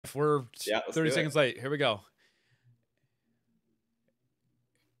off. We're Yeah, let's 30 do seconds it. late. Here we go.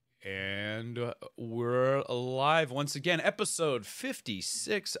 And we're live once again. Episode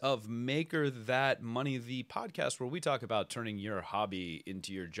 56 of Maker That Money, the podcast where we talk about turning your hobby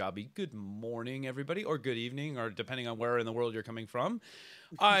into your jobby. Good morning, everybody, or good evening, or depending on where in the world you're coming from.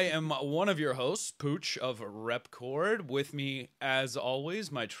 I am one of your hosts, Pooch of Repcord. With me, as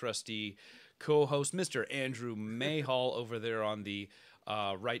always, my trusty co-host, Mr. Andrew Mayhall, over there on the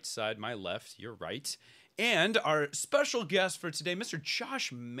right side, my left, your right. And our special guest for today, Mr.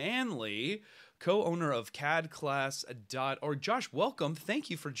 Josh Manley, co-owner of cadclass.org. Josh, welcome. Thank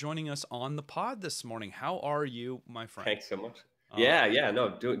you for joining us on the pod this morning. How are you, my friend? Thanks so much.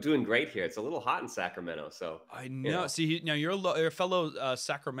 No, doing great here. It's a little hot in Sacramento, so I know. See, now you're a fellow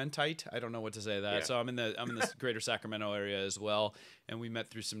Sacramentite. I don't know what to say that. Yeah. So I'm in the greater Sacramento area as well, and we met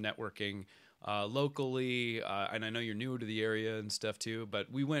through some networking locally. And I know you're new to the area and stuff too. But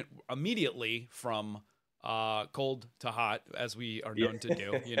we went immediately from cold to hot, as we are known to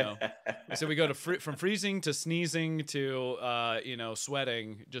do. You know, so we go to from freezing to sneezing to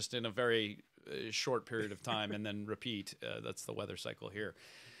sweating just in a very short period of time, and then repeat. That's the weather cycle here.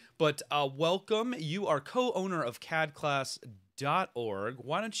 But welcome. You are co-owner of cadclass.org.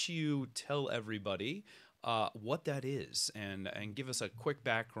 Why don't you tell everybody what that is and give us a quick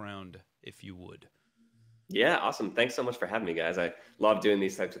background, if you would. Yeah, awesome. Thanks so much for having me, guys. I love doing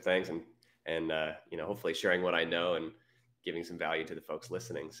these types of things and hopefully sharing what I know and giving some value to the folks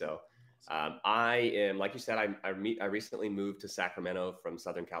listening. So I am, like you said, I recently moved to Sacramento from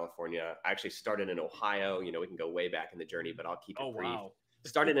Southern California. I actually started in Ohio. You know, we can go way back in the journey, but I'll keep it brief. Wow.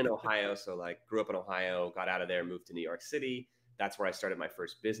 Started in Ohio. So grew up in Ohio, got out of there, moved to New York City. That's where I started my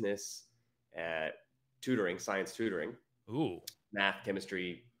first business at tutoring, science tutoring. Ooh. Math,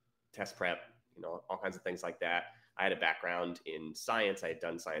 chemistry, test prep, all kinds of things like that. I had a background in science. I had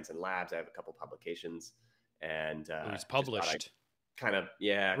done science in labs. I have a couple publications, and it was published.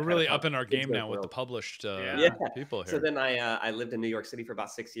 We're really up in our game now with the published people here. So then I lived in New York City for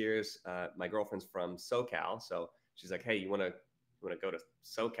about 6 years. My girlfriend's from SoCal, so she's like, "Hey, you want to go to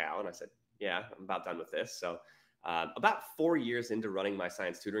SoCal?" And I said, "Yeah, I'm about done with this." So about 4 years into running my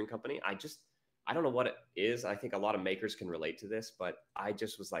science tutoring company, I don't know what it is. I think a lot of makers can relate to this, but I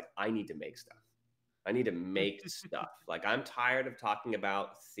just was like, I need to make stuff. I need to make stuff. Like, I'm tired of talking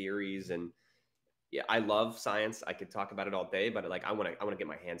about theories, and yeah, I love science. I could talk about it all day, but I want to get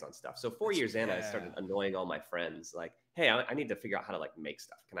my hands on stuff. So 4 years in, I started annoying all my friends. Like, hey, I need to figure out how to make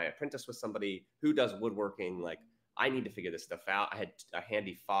stuff. Can I apprentice with somebody who does woodworking? Like, I need to figure this stuff out. I had a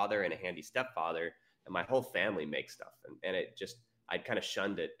handy father and a handy stepfather, and my whole family makes stuff. And it just, I'd kind of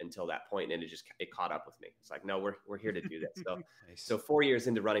shunned it until that point, and it caught up with me. It's like, no, we're here to do this. So, Nice. So 4 years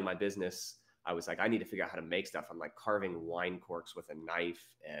into running my business, I was like, I need to figure out how to make stuff. I'm like carving wine corks with a knife,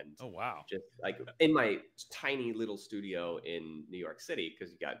 and oh wow, just like in my tiny little studio in New York City,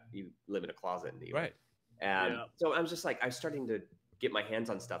 because you live in a closet in New York, right? And so I was just like, I was starting to get my hands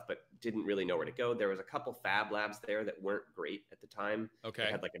on stuff, but didn't really know where to go. There was a couple fab labs there that weren't great at the time. Okay,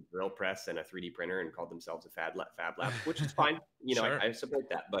 they had like a drill press and a 3D printer and called themselves a fab lab, which is fine. Sure. I support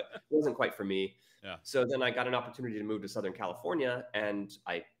that, but it wasn't quite for me. Yeah. So then I got an opportunity to move to Southern California, and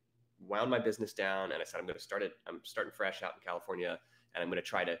I wound my business down, and I said, I'm starting fresh out in California, and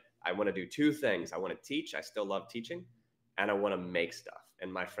I want to do two things. I want to teach. I still love teaching, and I want to make stuff.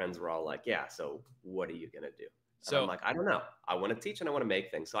 And my friends were all like, yeah, so what are you going to do? So I'm like, I don't know. I want to teach and I want to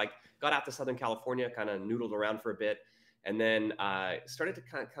make things. So I got out to Southern California, kind of noodled around for a bit, and then started to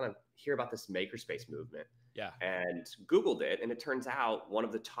kind of hear about this makerspace movement. Yeah. And Googled it, and it turns out one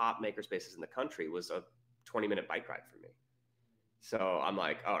of the top makerspaces in the country was a 20-minute bike ride for me. So I'm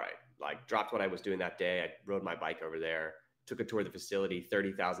like, all right, dropped what I was doing that day. I rode my bike over there, took a tour of the facility,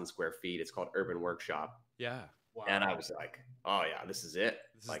 30,000 square feet. It's called Urban Workshop. Yeah. Wow. And I was like, oh yeah, this is it.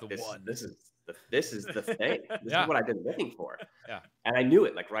 This is the thing. This is what I've been looking for. Yeah. And I knew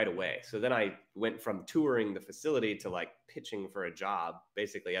it right away. So then I went from touring the facility to pitching for a job,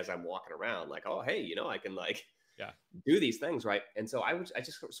 basically as I'm walking around, oh, hey, I can do these things. Right. And so I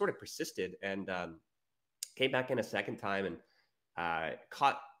just sort of persisted and came back in a second time, and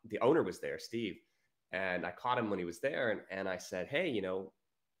caught the owner was there, Steve. And I caught him when he was there. And I said, hey,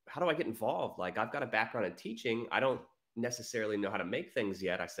 how do I get involved? I've got a background in teaching. I don't necessarily know how to make things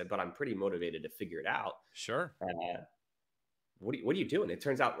yet. I said, but I'm pretty motivated to figure it out. Sure. What are you doing? It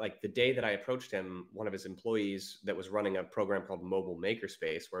turns out the day that I approached him, one of his employees that was running a program called Mobile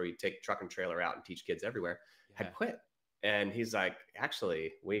Makerspace, where we take truck and trailer out and teach kids everywhere, had quit. And he's like,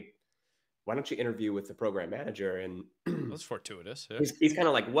 actually, why don't you interview with the program manager? And that's fortuitous. Yeah. He's kind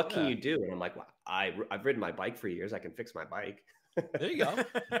of like, what can you do? And I'm like, well, I've ridden my bike for years. I can fix my bike. There you go.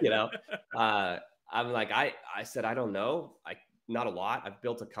 You know, I'm like, I said, I don't know. Not a lot. I've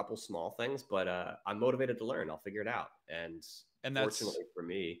built a couple small things, but I'm motivated to learn. I'll figure it out. And Fortunately for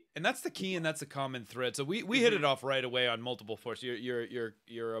me, that's the key, and that's a common thread. So we hit it off right away on multiple forces.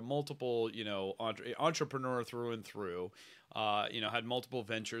 You're a multiple, entrepreneur through and through. Had multiple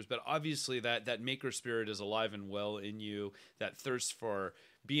ventures, but obviously that maker spirit is alive and well in you. That thirst for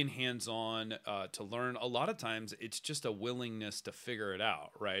being hands-on, to learn. A lot of times it's just a willingness to figure it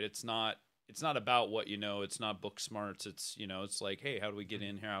out, right? It's not about what you know. It's not book smarts. It's, it's like, hey, how do we get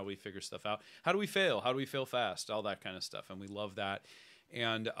in here? How do we figure stuff out? How do we fail? How do we fail fast? All that kind of stuff. And we love that.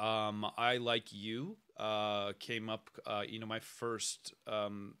 And I, like you, came up, my first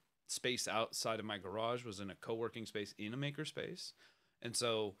space outside of my garage was in a co-working space in a maker space. And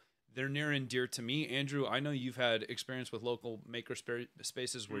so they're near and dear to me. Andrew, I know you've had experience with local maker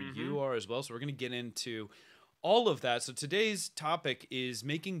spaces where you are as well. So we're going to get into all of that. So today's topic is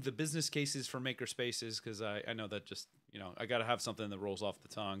making the business cases for maker spaces, because I know that just, I got to have something that rolls off the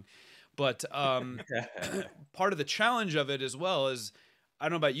tongue. But part of the challenge of it as well is, I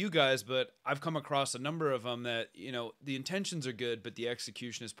don't know about you guys, but I've come across a number of them that, the intentions are good, but the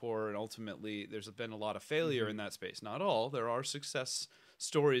execution is poor. And ultimately, there's been a lot of failure in that space. Not all. There are success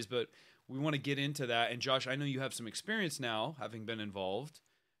stories, but we want to get into that. And Josh, I know you have some experience now, having been involved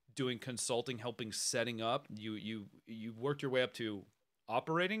doing consulting, helping setting up. You worked your way up to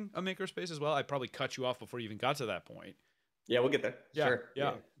operating a makerspace as well. I probably cut you off before you even got to that point. Yeah, we'll get there. Yeah, sure.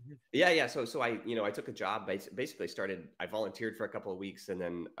 Yeah. So I took a job. Basically I volunteered for a couple of weeks, and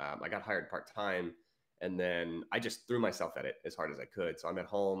then I got hired part-time, and then I just threw myself at it as hard as I could. So I'm at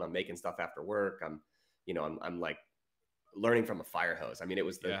home, I'm making stuff after work. I'm like learning from a fire hose. I mean, it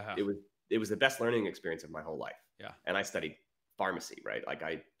was the best learning experience of my whole life. Yeah. And I studied pharmacy, right? Like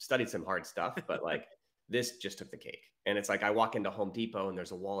I studied some hard stuff, but like this just took the cake. And it's like I walk into Home Depot and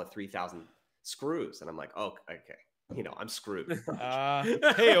there's a wall of 3,000 screws, and I'm like, oh, okay, I'm screwed.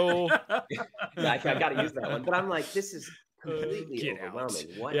 Hey-o. Yeah, I got to use that one. But I'm like, this is completely overwhelming.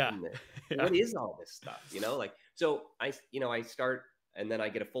 What is all this stuff? So I start, and then I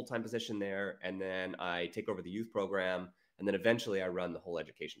get a full-time position there, and then I take over the youth program, and then eventually I run the whole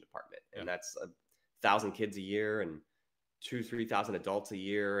education department, and that's 1,000 kids a year, and 3,000 adults a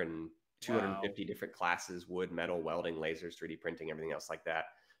year, and 250 different classes: wood, metal, welding, lasers, 3D printing, everything else like that.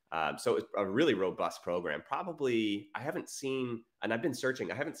 So it's a really robust program. Probably I haven't seen, and I've been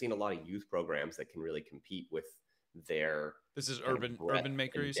searching, I haven't seen a lot of youth programs that can really compete with their. This is urban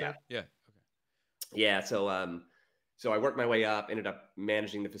maker, you said? Yeah. Okay. Yeah. So I worked my way up, ended up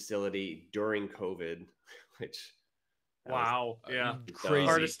managing the facility during COVID, which. Wow. Yeah. Crazy.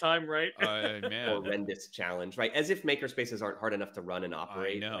 Hardest time, right? Man. Horrendous challenge, right? As if maker spaces aren't hard enough to run and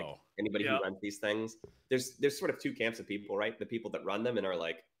operate. I know. Like anybody who runs these things, there's sort of two camps of people, right? The people that run them and are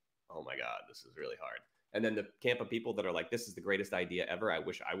like, oh my God, this is really hard. And then the camp of people that are like, this is the greatest idea ever. I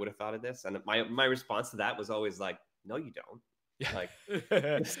wish I would have thought of this. And my response to that was always like, no, you don't. Yeah. Like,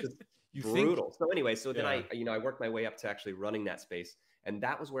 this is brutal. So anyway, then I worked my way up to actually running that space. And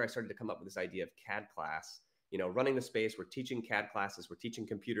that was where I started to come up with this idea of CAD class. Running the space, we're teaching CAD classes, we're teaching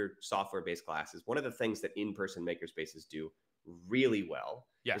computer software-based classes. One of the things that in-person makerspaces do really well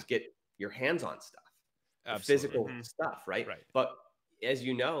is get your hands on stuff, physical stuff, right? But as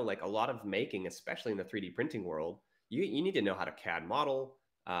you know, like a lot of making, especially in the 3D printing world, you need to know how to CAD model.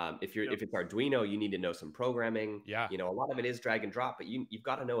 If it's Arduino, you need to know some programming. Yeah. A lot of it is drag and drop, but you've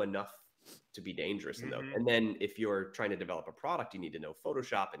got to know enough to be dangerous in those. And then if you're trying to develop a product, you need to know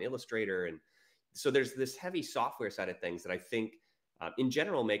Photoshop and Illustrator. And so there's this heavy software side of things that I think in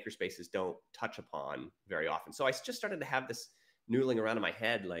general makerspaces don't touch upon very often. So I just started to have this noodling around in my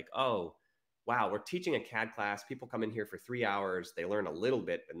head, like, oh, wow, we're teaching a CAD class. People come in here for 3 hours. They learn a little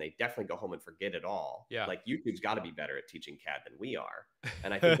bit, and they definitely go home and forget it all. Yeah. Like YouTube's got to be better at teaching CAD than we are.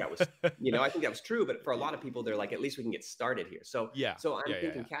 And I think that was, I think that was true. But for a lot of people, they're like, at least we can get started here. So I'm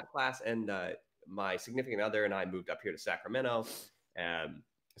thinking CAD class, and my significant other and I moved up here to Sacramento.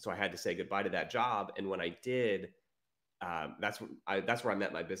 So I had to say goodbye to that job. And when I did, that's where I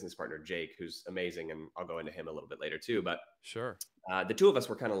met my business partner, Jake, who's amazing. And I'll go into him a little bit later too. But sure, the two of us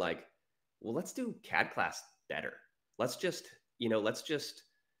were kind of like, well, let's do CAD class better. Let's just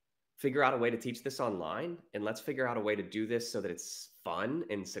figure out a way to teach this online, and let's figure out a way to do this so that it's fun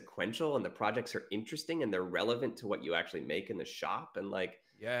and sequential, and the projects are interesting and they're relevant to what you actually make in the shop. And like,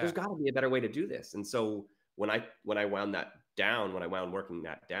 there's got to be a better way to do this. And so when I wound that down, when I wound working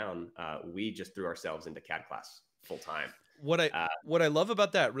that down, we just threw ourselves into CAD class full time. What I love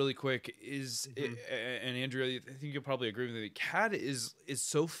about that really quick is, Mhm. and Andrew, I think you'll probably agree with me. CAD is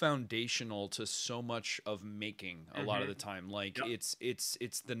so foundational to so much of making a lot of the time. Like Yep.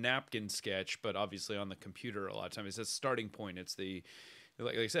 it's the napkin sketch, but obviously on the computer a lot of times it's a starting point. It's the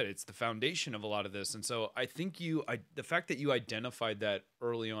like I said, it's the foundation of a lot of this. And so I think the fact that you identified that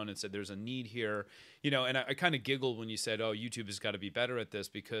early on and said there's a need here, you know, and I kind of giggled when you said, oh, YouTube has got to be better at this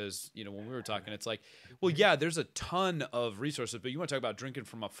because, you know, when we were talking, it's like, well, yeah, there's a ton of resources, but you want to talk about drinking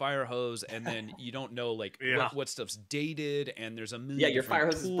from a fire hose and then you don't know like Yeah. what stuff's dated and there's a million Yeah, your different fire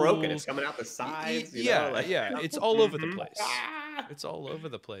hose tools. is broken. It's coming out the sides. You Yeah, know, like... yeah. It's all over the Mhm. place. Ah! It's all over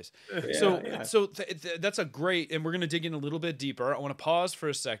the place. Yeah, So that's a great, and we're going to dig in a little bit deeper. I want to pause for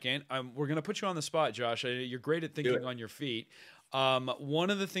a second. We're going to put you on the spot, Josh. You're great at thinking on your feet. One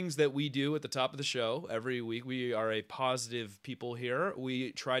of the things that we do at the top of the show every week, we are a positive people here.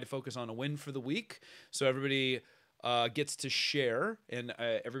 We try to focus on a win for the week. So everybody gets to share, and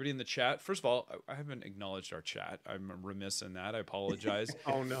everybody in the chat. First of all, I haven't acknowledged our chat. I'm remiss in that. I apologize.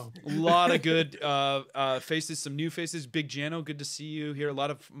 Oh no. A lot of good faces, some new faces. Big Jano, good to see you here. A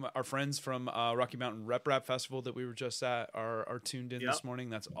lot of our friends from Rocky Mountain Rep Rap Festival that we were just at are tuned in this morning.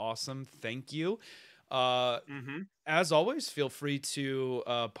 That's awesome. Thank you. As always, feel free to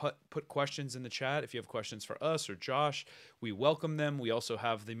put questions in the chat. If you have questions for us or Josh, we welcome them. We also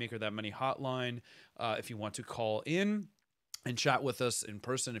have the Maker That Money hotline if you want to call in and chat with us in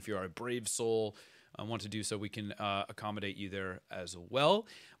person. If you're a brave soul, want to do so, we can accommodate you there as well.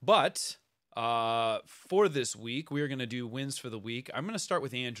 But for this week, we are going to do wins for the week. I'm going to start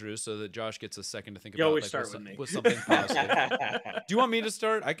with Andrew so that Josh gets a second to think about always start with me. with something positive. Do you want me to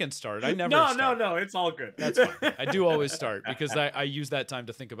start? I can start. I never start. No, it's all good. That's fine. I do always start because I use that time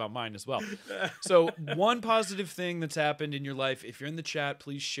to think about mine as well. So one positive thing that's happened in your life, if you're in the chat,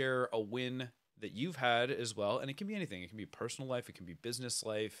 please share a win that you've had as well. And it can be anything. It can be personal life. It can be business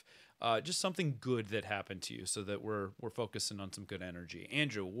life. Just something good that happened to you so that we're focusing on some good energy.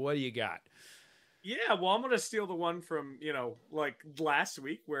 Andrew, what do you got? Yeah, well, I'm going to steal the one from, like last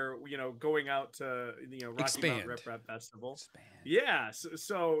week where, going out to, Rocky Mountain Rep Rap Festival. Yeah.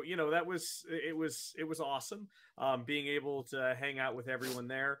 So, that was, it was awesome. Being able to hang out with everyone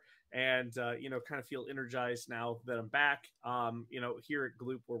there and, kind of feel energized now that I'm back. Here at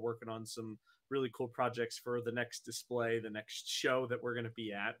Gloop, we're working on some really cool projects for the next display, the next show that we're going to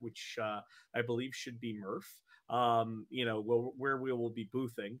be at, which I believe should be Murph. Where we will be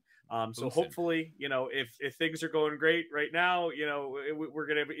boothing. So hopefully, if things are going great right now, we're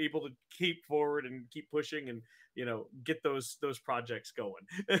going to be able to keep forward and keep pushing and, get those projects going.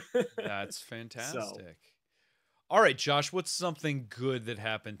 That's fantastic. All right, Josh, what's something good that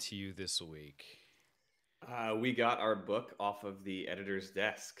happened to you this week? We got our book off of the editor's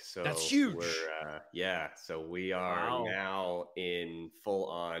desk. So that's huge. So we are now in full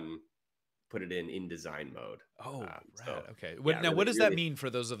on put it in InDesign mode. Oh, right. Okay. What does that mean for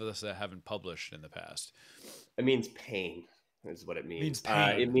those of us that haven't published in the past? It means pain is what it means. It means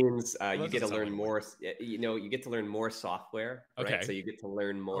pain. It means you get to learn more. You get to learn more software. Right? Okay. So you get to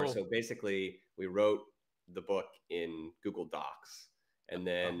learn more. So basically, we wrote the book in Google Docs and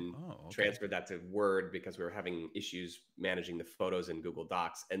then transferred that to Word because we were having issues managing the photos in Google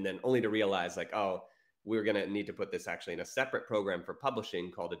Docs, and then only to realize we're going to need to put this actually in a separate program for publishing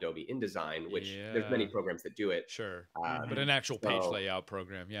called Adobe InDesign, which there's many programs that do it. Sure. But an actual page layout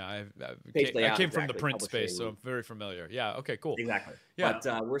program. Yeah. I came from the print space, so I'm very familiar. Yeah. Okay, cool. Exactly. Yeah.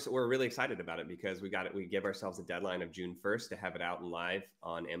 But we're really excited about it because we give ourselves a deadline of June 1st to have it out and live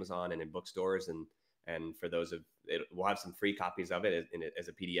on Amazon and in bookstores. And for those we'll have some free copies of it as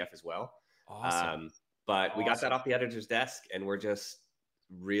a PDF as well. Awesome. But we got that off the editor's desk and we're just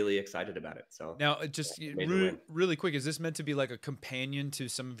really excited about it. So now just really quick, is this meant to be like a companion to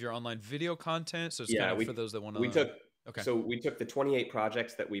some of your online video content? So it's kind of for those that want to So we took the 28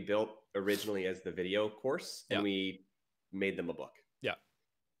 projects that we built originally as the video course and we made them a book. Yeah.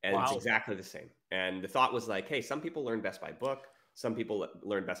 And it's exactly the same. And the thought was like, hey, some people learn best by book, some people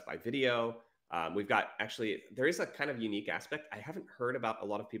learn best by video. We've got there is a kind of unique aspect. I haven't heard about a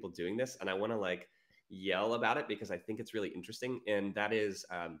lot of people doing this, and I want to yell about it because I think it's really interesting. And that is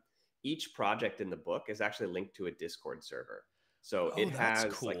each project in the book is actually linked to a Discord server. So it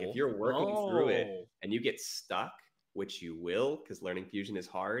has cool. If you're working through it and you get stuck, which you will, because learning Fusion is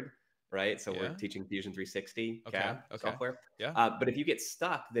hard, right? So we're teaching Fusion 360 CAD software. Yeah. But if you get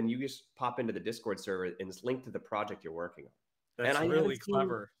stuck, then you just pop into the Discord server and it's linked to the project you're working on. That's really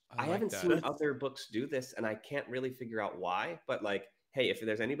clever. I haven't seen other books do this, and I can't really figure out why. But hey, if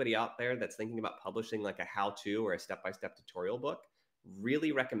there's anybody out there that's thinking about publishing like a how-to or a step-by-step tutorial book,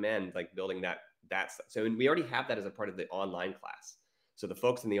 really recommend like building that. So we already have that as a part of the online class. So the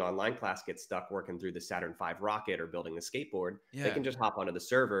folks in the online class get stuck working through the Saturn V rocket or building the skateboard. Yeah. They can just hop onto the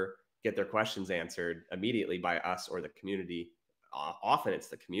server, get their questions answered immediately by us or the community. Often it's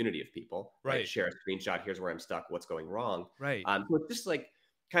the community of people, right? Share a screenshot. Here's where I'm stuck. What's going wrong? Right. So it's just like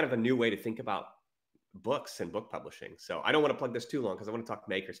kind of a new way to think about books and book publishing. So I don't want to plug this too long because I want to talk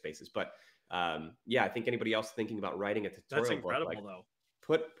maker spaces. But yeah, I think anybody else thinking about writing a tutorial That's incredible, book, like, though.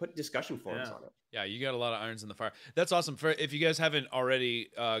 Put discussion forums on it. Yeah, you got a lot of irons in the fire. That's awesome. For if you guys haven't already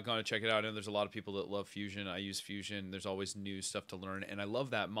gone to check it out, I know there's a lot of people that love Fusion. I use Fusion. There's always new stuff to learn, and I love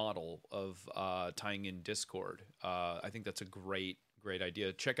that model of tying in Discord. I think that's a great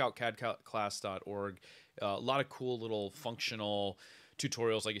idea. Check out cadclass.org. A lot of cool little functional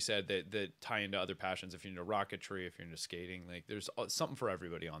tutorials, like you said, that tie into other passions. If you're into rocketry, if you're into skating, like there's something for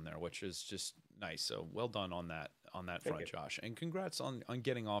everybody on there, which is just nice. So well done on that front, Josh, and congrats on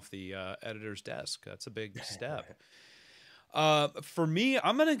getting off the editor's desk. That's a big step. For me,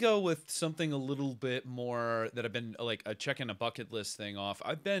 I'm gonna go with something a little bit more that I've been like checking a bucket list thing off.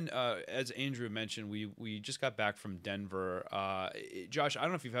 I've been, as Andrew mentioned, we just got back from Denver. Josh, I don't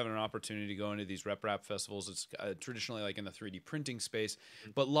know if you've had an opportunity to go into these rep festivals. It's traditionally like in the 3D printing space,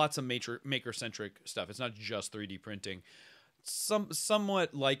 but lots of maker centric stuff. It's not just 3D printing.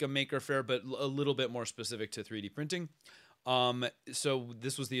 Somewhat like a maker fair, but a little bit more specific to 3D printing. So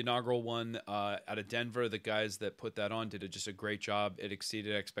this was the inaugural one out of Denver. The guys that put that on did just a great job. It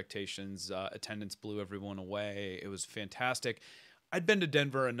exceeded expectations. Attendance blew everyone away. It was fantastic. I'd been to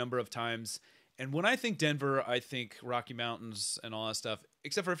Denver a number of times, and when I think Denver, I think Rocky Mountains and all that stuff.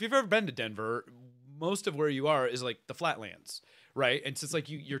 Except for if you've ever been to Denver, most of where you are is like the flatlands, right? And so it's like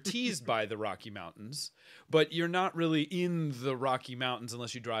you're teased by the Rocky Mountains, but you're not really in the Rocky Mountains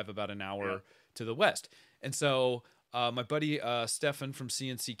unless you drive about an hour to the west. And so my buddy Stefan from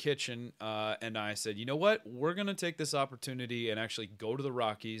CNC Kitchen and I said, you know what? We're going to take this opportunity and actually go to the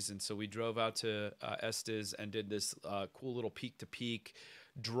Rockies. And so we drove out to Estes and did this cool little peak-to-peak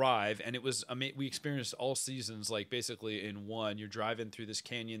drive. And it was we experienced all seasons like basically in one. You're driving through this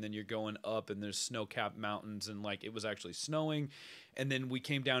canyon, then you're going up and there's snow-capped mountains, and like it was actually snowing. And then we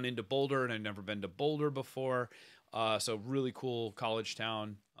came down into Boulder, and I'd never been to Boulder before. So really cool college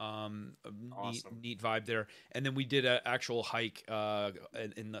town. Awesome. Neat vibe there. And then we did an actual hike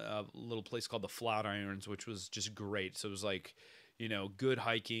in a little place called the Flatirons, which was just great. So it was like, good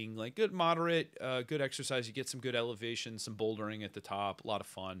hiking, like good moderate, good exercise. You get some good elevation, some bouldering at the top, a lot of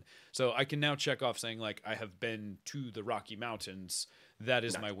fun. So I can now check off saying like I have been to the Rocky Mountains. That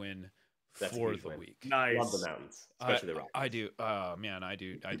is my win. That's for the week. Nice. Love the mountains, especially the Rockies. I do. Man, I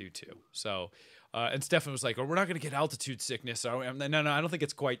do too. So, and Stefan was like, "Oh, we're not going to get altitude sickness." No, I don't think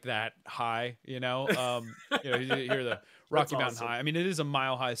it's quite that high. You hear the Rocky Mountain High. I mean, it is a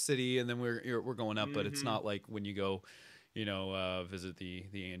mile-high city, and then we're going up, but it's not like when you go, visit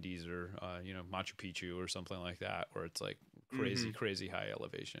the Andes or Machu Picchu or something like that, where it's like crazy high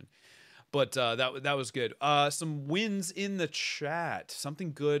elevation. But that was good. Some wins in the chat.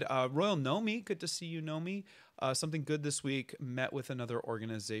 Something good. Royal Nomi, good to see you, Nomi. Something good this week. Met with another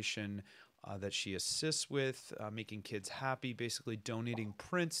organization that she assists with, making kids happy, basically donating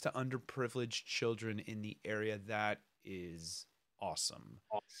prints to underprivileged children in the area. That is awesome.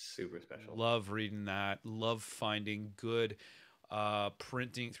 Super special. Love reading that. Love finding good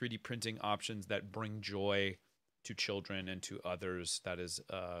 3D printing options that bring joy to children and to others. That is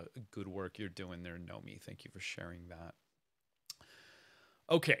good work you're doing there, Nomi. Thank you for sharing that.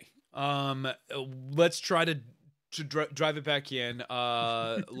 Okay, let's try to drive it back in.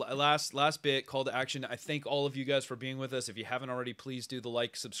 Last bit, call to action. I thank all of you guys for being with us. If you haven't already, please do the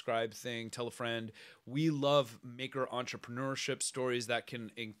like, subscribe thing, tell a friend. We love maker entrepreneurship stories that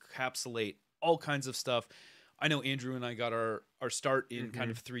can encapsulate all kinds of stuff. I know Andrew and I got our start in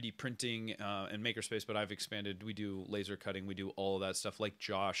kind of 3D printing and makerspace, but I've expanded. We do laser cutting. We do all of that stuff like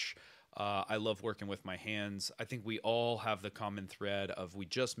Josh. I love working with my hands. I think we all have the common thread of we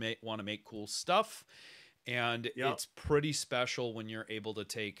just want to make cool stuff. And it's pretty special when you're able to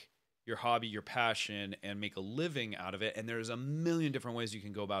take your hobby, your passion, and make a living out of it. And there's a million different ways you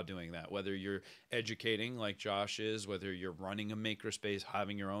can go about doing that, whether you're educating like Josh is, whether you're running a makerspace,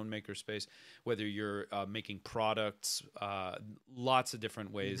 having your own makerspace, whether you're making products, lots of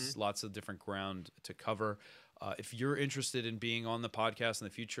different ways, lots of different ground to cover. If you're interested in being on the podcast in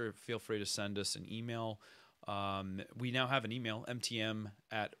the future, feel free to send us an email. We now have an email,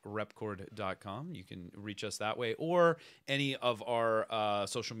 mtm@repcord.com. You can reach us that way, or any of our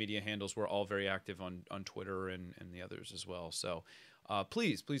social media handles. We're all very active on Twitter and the others as well. So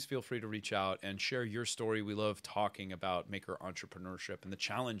please feel free to reach out and share your story. We love talking about maker entrepreneurship and the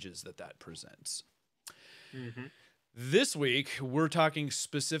challenges that presents. Mm-hmm. This week, we're talking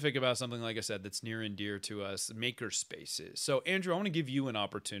specific about something, like I said, that's near and dear to us, maker spaces. So, Andrew, I want to give you an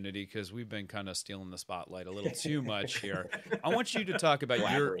opportunity because we've been kind of stealing the spotlight a little too much here. I want you to talk about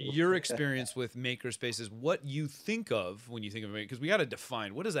your experience with maker spaces, what you think of when you think of it, because we got to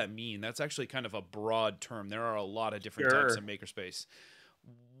define, what does that mean? That's actually kind of a broad term. There are a lot of different types of maker space.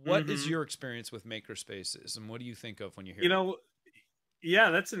 What is your experience with maker spaces, and what do you think of when you hear it?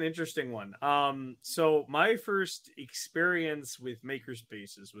 Yeah, that's an interesting one. So my first experience with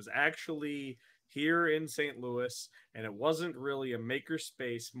makerspaces was actually here in St. Louis, and it wasn't really a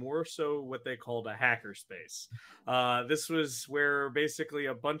makerspace, more so what they called a hackerspace. This was where basically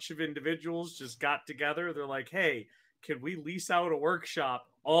a bunch of individuals just got together. They're like, "Hey, can we lease out a workshop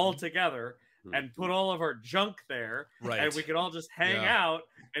all together and put all of our junk there, and we can all just hang out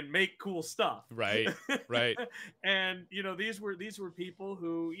and make cool stuff?" Right. And these were people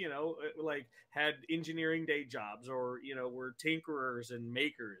who like had engineering day jobs, or were tinkerers and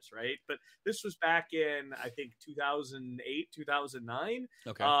makers, right? But this was back in, I think, 2008, 2009.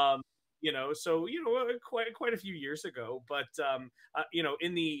 Okay. So quite a few years ago. But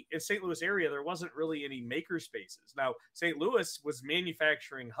in St. Louis area, there wasn't really any maker spaces. Now, St. Louis was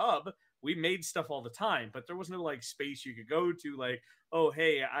manufacturing hub. We made stuff all the time, but there was no like space you could go to, like, oh,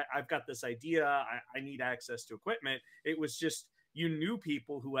 hey, I've got this idea, I need access to equipment. It was just, you knew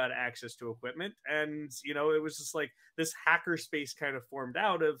people who had access to equipment, and it was just like this hacker space kind of formed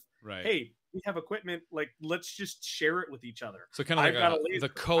out of, hey, we have equipment, like, let's just share it with each other. So kind of like the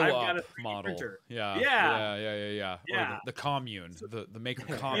co-op model. Yeah. Or the commune, the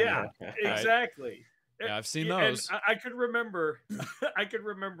maker commune. Yeah, exactly. Yeah, I've seen those. And I could remember,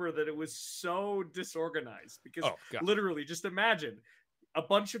 that it was so disorganized because literally, just imagine a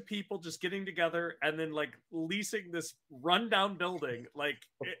bunch of people just getting together and then like leasing this rundown building, like,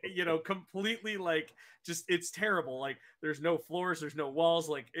 completely, like, just, it's terrible. Like, there's no floors, there's no walls.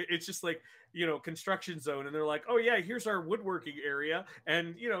 Like, it's just like, construction zone. And they're like, oh yeah, here's our woodworking area.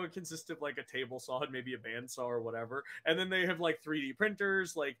 And, it consists of like a table saw and maybe a bandsaw or whatever. And then they have like 3D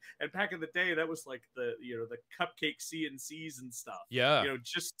printers, like, and back in the day, that was like the cupcake CNCs and stuff. Yeah.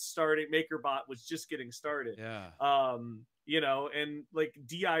 Just starting, MakerBot was just getting started. Yeah. And like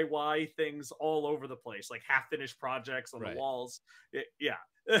DIY things all over the place, like half-finished projects on the walls.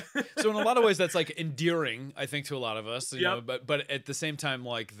 So in a lot of ways, that's like endearing, I think, to a lot of us, you know, but at the same time,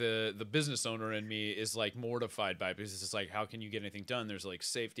 like the business owner in me is like mortified by it, because it's just like, how can you get anything done? There's like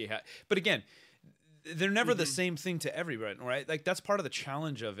safety. But again, they're never the same thing to everyone, right? Like, that's part of the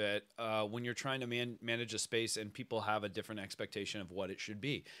challenge of it when you're trying to manage a space and people have a different expectation of what it should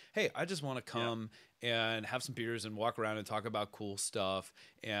be. Hey, I just want to come and have some beers and walk around and talk about cool stuff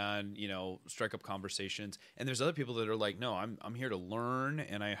and, strike up conversations. And there's other people that are like, no, I'm here to learn,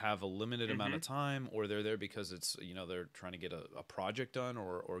 and I have a limited amount of time, or they're there because it's, they're trying to get a project done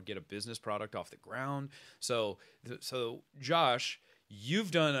or get a business product off the ground. So Josh,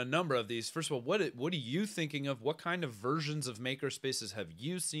 you've done a number of these. First of all, what are you thinking of? What kind of versions of maker spaces have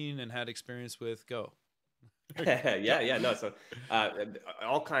you seen and had experience with? Go. No. So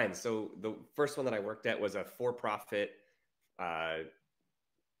all kinds. So the first one that I worked at was a for-profit,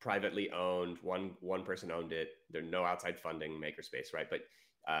 privately owned, one person owned it. There's no outside funding makerspace, right? But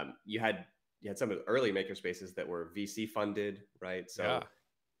you had some of the early makerspaces that were VC funded, right? So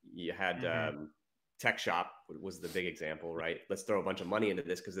you had Tech Shop was the big example, right? Let's throw a bunch of money into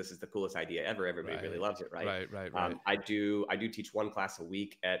this because this is the coolest idea ever. Everybody really loves it, right? Right. I do teach one class a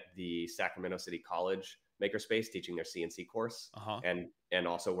week at the Sacramento City College Makerspace, teaching their CNC course, and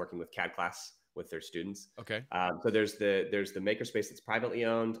also working with CAD class with their students. Okay. So there's the makerspace that's privately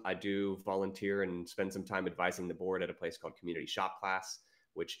owned. I do volunteer and spend some time advising the board at a place called Community Shop Class,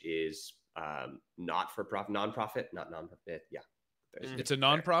 which is nonprofit. Yeah. It's a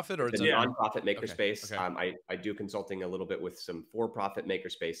nonprofit, or it's a nonprofit makerspace. Okay. I do consulting a little bit with some for-profit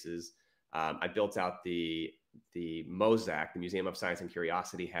makerspaces. I built out the MOSAC, the Museum of Science and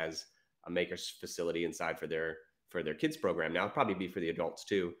Curiosity, has a makers facility inside for their kids program. Now it'll probably be for the adults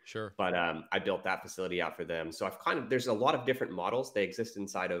too. Sure. But I built that facility out for them. So there's a lot of different models. They exist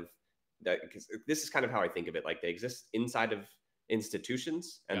inside of that, because this is kind of how I think of it. Like, they exist inside of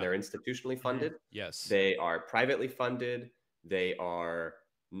institutions, and they're institutionally funded. Yes. They are privately funded. They are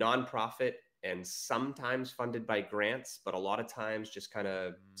nonprofit and sometimes funded by grants, but a lot of times just kind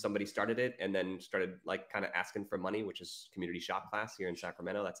of somebody started it and then started like kind of asking for money, which is Community Shop Class here in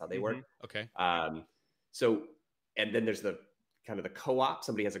Sacramento. That's how they work. Okay. So, and then there's the kind of the co-op.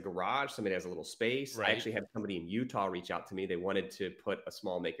 Somebody has a garage, somebody has a little space. Right. I actually had somebody in Utah reach out to me. They wanted to put a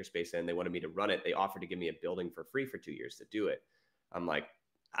small makerspace in. They wanted me to run it. They offered to give me a building for free for 2 years to do it. I'm like,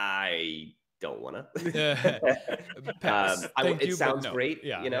 I don't want to. It sounds great.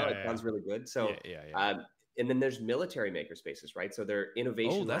 Yeah, it sounds really good. So, and then there's military makerspaces, right? So they're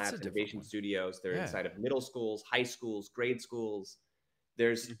innovation labs, innovation studios. They're inside of middle schools, high schools, grade schools.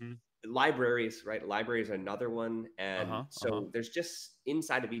 There's libraries, right? Libraries are another one. And there's just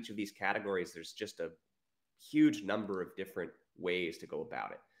inside of each of these categories, there's just a huge number of different ways to go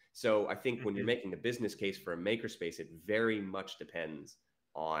about it. So I think when you're making the business case for a makerspace, it very much depends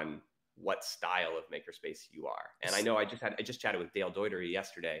on what style of makerspace you are. And I know I just chatted with Dale Deutery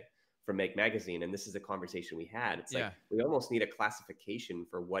yesterday from Make Magazine, and this is a conversation we had. It's like we almost need a classification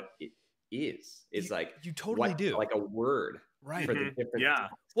for what it is. It's like you totally do, like a word for the different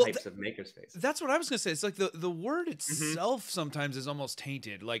types of makerspace. That's what I was gonna say. It's like the word itself sometimes is almost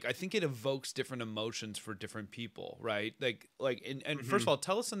tainted. Like I think it evokes different emotions for different people, right? And first of all,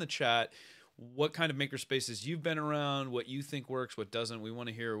 tell us in the chat what kind of makerspaces you've been around, what you think works, what doesn't. We want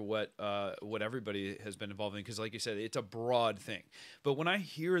to hear what everybody has been involved in, because like you said, it's a broad thing. But when I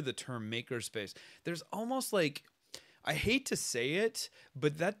hear the term makerspace, there's almost like, I hate to say it,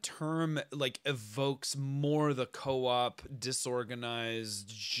 but that term like evokes more the co-op, disorganized,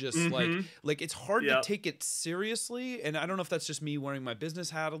 just like it's hard to take it seriously. And I don't know if that's just me wearing my business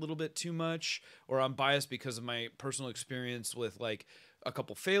hat a little bit too much, or I'm biased because of my personal experience with like a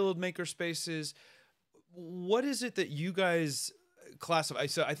couple failed makerspaces. What is it that you guys classify?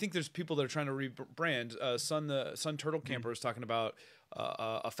 So I think there's people that are trying to rebrand. Sun Turtle Camper is talking about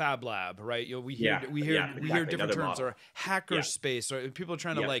a fab lab, right? We hear different terms, or hacker space, or people are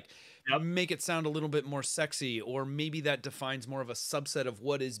trying to like make it sound a little bit more sexy, or maybe that defines more of a subset of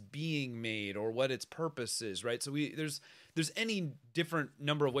what is being made or what its purpose is, right? So there's any different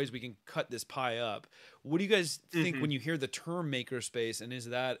number of ways we can cut this pie up. What do you guys think when you hear the term makerspace? And is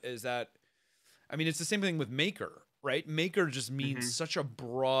that I mean, it's the same thing with maker, right? Maker just means such a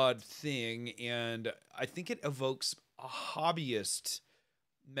broad thing, and I think it evokes a hobbyist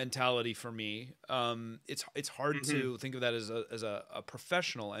mentality for me. It's hard to think of that as a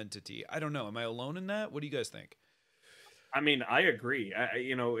professional entity. I don't know. Am I alone in that? What do you guys think? I mean, I agree.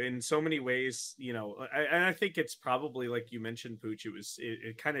 In so many ways, and I think it's probably like you mentioned, Pooch.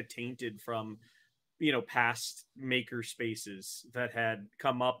 It kind of tainted from, past maker spaces that had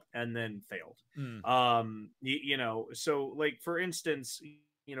come up and then failed. So like for instance,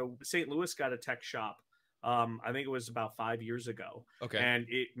 St. Louis got a tech shop. I think it was about 5 years ago. Okay. And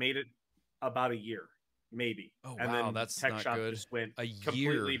it made it about a year, maybe. Oh, and wow. then That's tech not shop good. just went a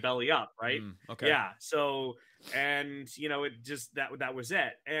completely year. belly up, right? Okay. Yeah. So, and it just, that was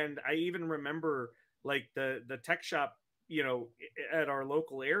it. And I even remember like the tech shop, at our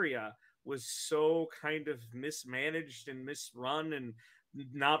local area was so kind of mismanaged and misrun and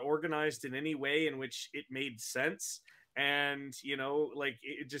not organized in any way in which it made sense. And like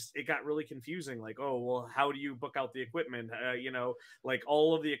it got really confusing. Like, oh well, how do you book out the equipment? Like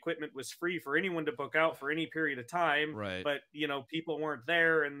all of the equipment was free for anyone to book out for any period of time, right? But people weren't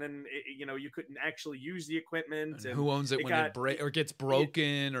there, and then you couldn't actually use the equipment. And who owns it when it gets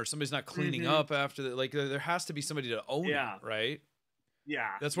broken, or somebody's not cleaning up after that? Like there has to be somebody to own it, right? Yeah,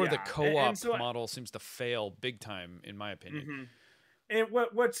 that's where the co-op model seems to fail big time, in my opinion. And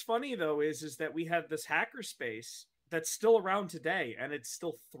what's funny though is that we have this hackerspace that's still around today, and it's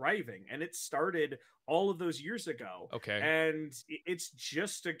still thriving, and it started all of those years ago. Okay. And it's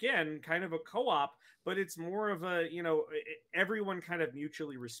just, again, kind of a co-op, but it's more of a, everyone kind of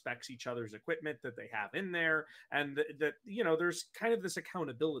mutually respects each other's equipment that they have in there. And that, there's kind of this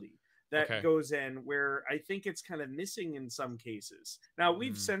accountability that goes in, where I think it's kind of missing in some cases. Now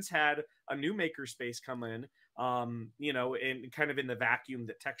we've since had a new makerspace come in, and kind of in the vacuum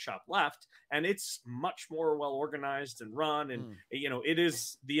that Tech Shop left, and it's much more well organized and run, and it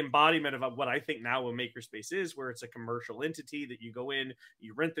is the embodiment of what I think now a makerspace is, where it's a commercial entity that you go in,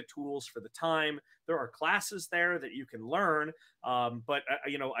 you rent the tools for the time. There are classes there that you can learn, but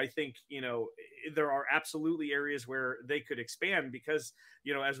I think there are absolutely areas where they could expand, because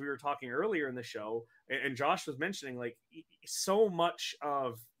as we were talking earlier in the show, and Josh was mentioning, like, so much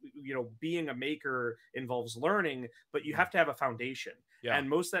of being a maker involves learning, but you have to have a foundation. And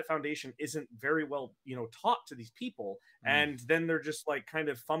most of that foundation isn't very well taught to these people, and then they're just like kind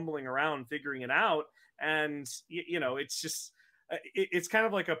of fumbling around figuring it out. And it's just it's kind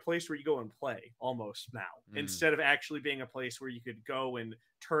of like a place where you go and play almost now, instead of actually being a place where you could go and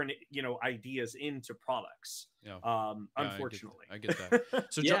turn, ideas into products. Unfortunately, I get that.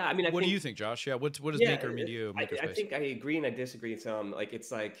 So yeah, I mean, what do you think, Josh? Yeah, what does yeah, Maker mean to you? I think I agree and I disagree some. Like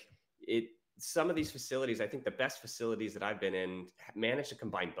it's like it. Some of these facilities, I think the best facilities that I've been in manage to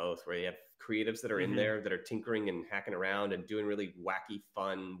combine both, where you have creatives that are in there that are tinkering and hacking around and doing really wacky,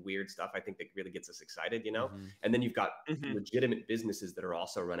 fun, weird stuff. I think that really gets us excited, And then you've got legitimate businesses that are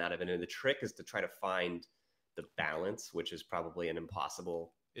also run out of it. And the trick is to try to find the balance, which is probably an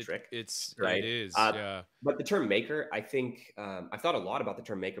impossible trick. It is. Yeah. But the term maker, I think I've thought a lot about the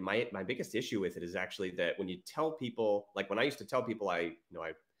term maker. My biggest issue with it is actually that when you tell people, like when I used to tell people I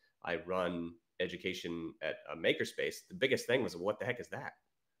run education at a makerspace, the biggest thing was, what the heck is that?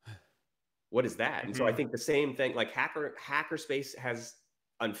 What is that? And so I think the same thing, like hackerspace has,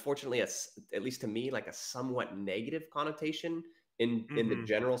 unfortunately, at least to me, like a somewhat negative connotation in the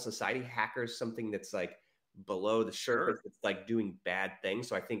general society. Hackers, something that's like below the surface, it's like doing bad things.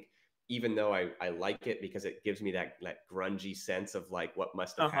 So I think even though I like it because it gives me that grungy sense of like what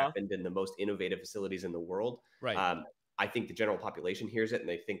must have happened in the most innovative facilities in the world. Right. I think the general population hears it and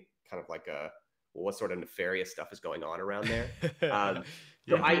they think kind of like what sort of nefarious stuff is going on around there.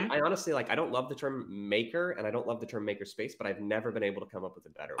 So I honestly, I don't love the term maker and I don't love the term makerspace, but I've never been able to come up with a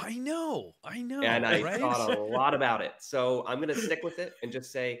better one. I know. And I thought a lot about it. So I'm going to stick with it and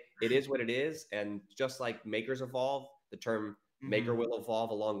just say it is what it is. And just like makers evolve, the term maker will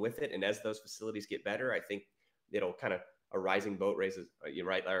evolve along with it. And as those facilities get better, I think it'll kind of, a rising boat raises, you're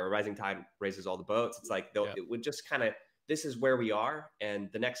right, or a rising tide raises all the boats. It's like, it would just kind of, this is where we are. And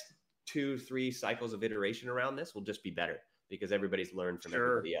the next 2-3 cycles of iteration around this will just be better because everybody's learned from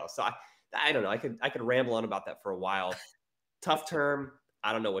everybody else. So I don't know. I could ramble on about that for a while. Tough term.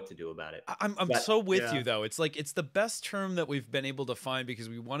 I don't know what to do about it. I'm so with you though. It's like, it's the best term that we've been able to find because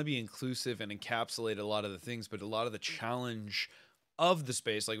we want to be inclusive and encapsulate a lot of the things, but a lot of the challenge of the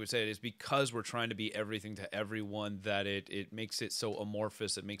space, like we said, is because we're trying to be everything to everyone that it makes it so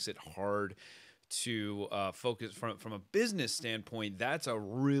amorphous. It makes it hard to focus from a business standpoint. That's a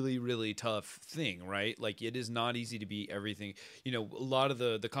really, really tough thing, right? Like it is not easy to be everything. A lot of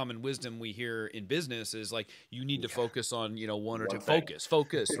the common wisdom we hear in business is like, you need to focus on, one or two,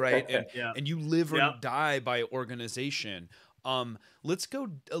 focus, right? And, and you live or die by organization. Let's go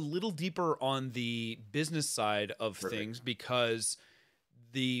a little deeper on the business side of things because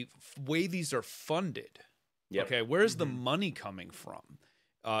the way these are funded, okay, where's the money coming from?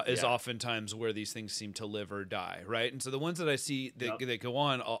 Is oftentimes where these things seem to live or die, right? And so the ones that I see that go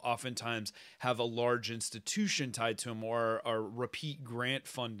on oftentimes have a large institution tied to them or repeat grant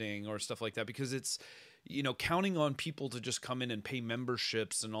funding or stuff like that because it's, counting on people to just come in and pay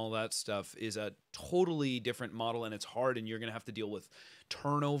memberships and all that stuff is a totally different model and it's hard and you're going to have to deal with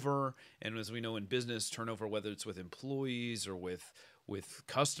turnover. And as we know in business, turnover, whether it's with employees or with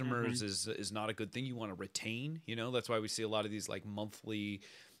customers is not a good thing. You want to retain, that's why we see a lot of these like monthly,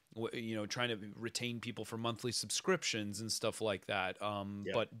 trying to retain people for monthly subscriptions and stuff like that.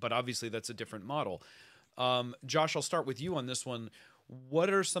 But obviously that's a different model. Josh, I'll start with you on this one. What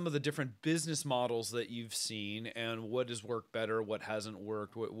are some of the different business models that you've seen and what has worked better? What hasn't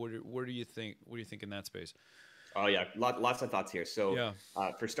worked? What do you think? What do you think in that space? Oh yeah. Lots of thoughts here. So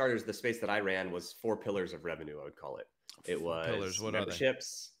for starters, the space that I ran was 4 pillars of revenue. I would call it. It was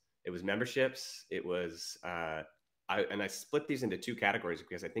memberships. It was memberships. It was, I split these into 2 categories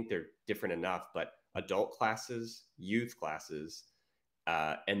because I think they're different enough, but adult classes, youth classes,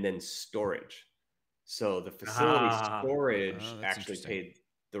 and then storage. So the facility storage actually paid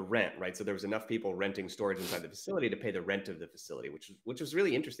the rent, right? So there was enough people renting storage inside the facility to pay the rent of the facility, which was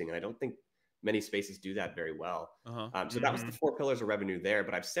really interesting. And I don't think many spaces do that very well. So that was the 4 pillars of revenue there.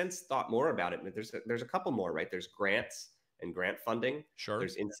 But I've since thought more about it. There's a couple more, right? There's grants and grant funding. Sure.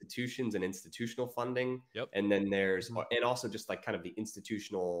 There's institutions and institutional funding. Yep. And then there's and also just like kind of the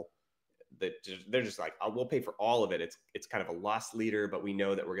institutional that they're just like, we'll pay for all of it. It's kind of a loss leader, but we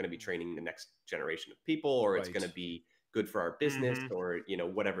know that we're going to be training the next generation of people, or it's going to be good for our business, or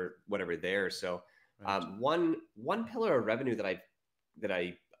whatever there. So one pillar of revenue that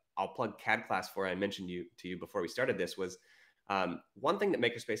I'll plug CAD class for. I mentioned to you before we started this was one thing that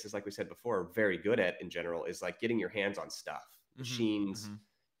makerspaces, like we said before, are very good at in general is like getting your hands on stuff, machines.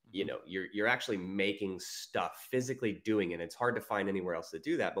 You're actually making stuff, physically doing it. It's hard to find anywhere else to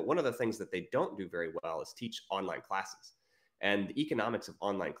do that. But one of the things that they don't do very well is teach online classes. And the economics of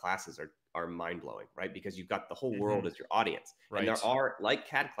online classes are mind-blowing, right? Because you've got the whole world as your audience. Right. And there are, like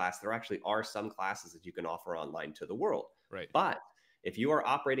CAD class, there actually are some classes that you can offer online to the world. Right. But if you are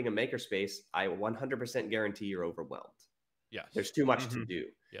operating a makerspace, I 100% guarantee you're overwhelmed. Yes. There's too much to do.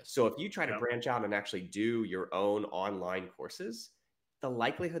 Yes. So if you try to branch out and actually do your own online courses, the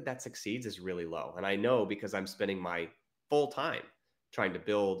likelihood that succeeds is really low. And I know because I'm spending my full time trying to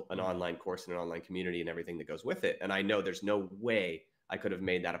build an online course and an online community and everything that goes with it. And I know there's no way I could have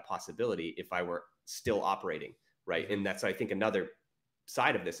made that a possibility if I were still operating, right? And that's, I think, another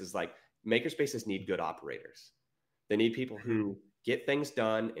side of this is like makerspaces need good operators. They need people who get things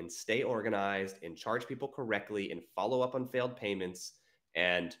done and stay organized and charge people correctly and follow up on failed payments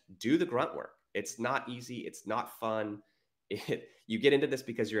and do the grunt work. It's not easy. It's not fun. You get into this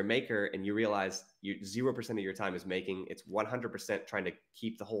because you're a maker and you realize 0% of your time is making. It's 100% trying to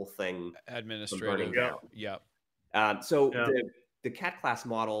keep the whole thing administrative. Down. The CAT class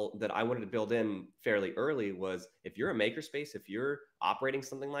model that I wanted to build in fairly early was, if you're a makerspace, if you're operating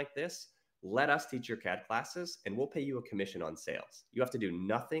something like this, let us teach your CAD classes and we'll pay you a commission on sales. You have to do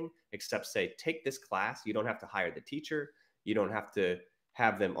nothing except say, take this class. You don't have to hire the teacher. You don't have to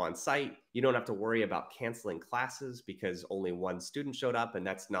have them on site. You don't have to worry about canceling classes because only one student showed up, and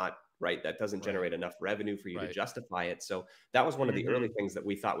that's not right. That doesn't generate enough revenue for you to justify it. So that was one of the early things that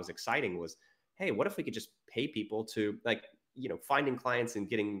we thought was exciting was, hey, what if we could just pay people to, like, finding clients and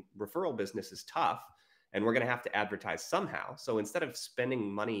getting referral business is tough, and we're going to have to advertise somehow. So instead of spending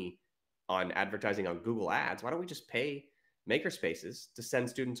money on advertising on Google Ads, why don't we just pay makerspaces to send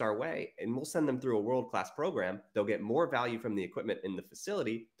students our way, and we'll send them through a world-class program. They'll get more value from the equipment in the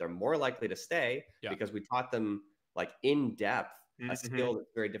facility. They're more likely to stay because we taught them like in depth a skill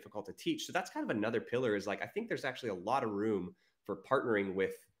that's very difficult to teach. So that's kind of another pillar, is like, I think there's actually a lot of room for partnering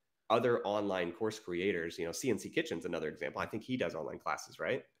with other online course creators. CNC Kitchen's another example. I think he does online classes,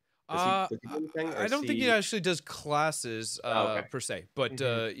 right? I don't think he actually does classes per se, but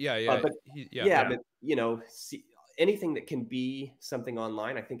anything that can be something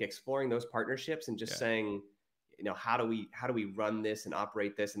online, I think exploring those partnerships and just saying, how do we run this and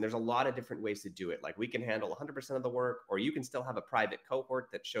operate this? And there's a lot of different ways to do it. Like, we can handle 100% of the work, or you can still have a private cohort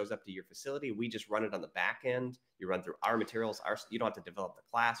that shows up to your facility. We just run it on the back end. You run through our materials. You don't have to develop the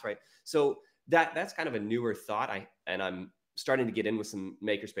class, right? So that's kind of a newer thought. I'm starting to get in with some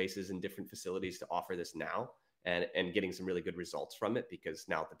makerspaces and different facilities to offer this now, and getting some really good results from it, because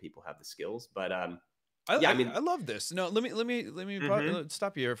now the people have the skills. But I love this. No, let me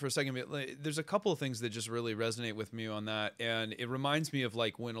stop you here for a second. There's a couple of things that just really resonate with me on that, and it reminds me of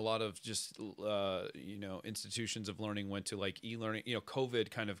like when a lot of just institutions of learning went to like e-learning.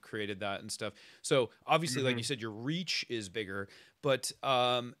 COVID kind of created that and stuff. So obviously, like you said, your reach is bigger, but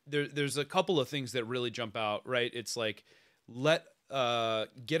there's a couple of things that really jump out. Right? It's like,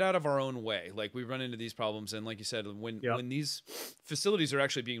 get out of our own way. Like, we run into these problems, and like you said, when these facilities are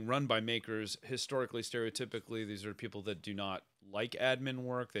actually being run by makers, historically, stereotypically, these are people that do not like admin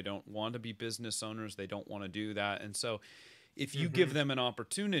work. They don't want to be business owners. They don't want to do that. And so if you give them an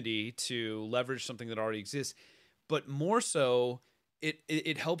opportunity to leverage something that already exists, but more so,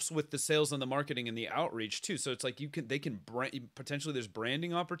 it helps with the sales and the marketing and the outreach too. So it's like they can potentially, there's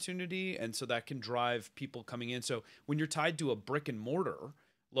branding opportunity, and so that can drive people coming in. So when you're tied to a brick and mortar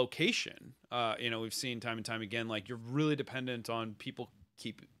location, we've seen time and time again, like, you're really dependent on people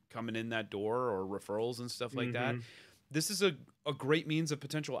keep coming in that door, or referrals and stuff like that. This is a great means of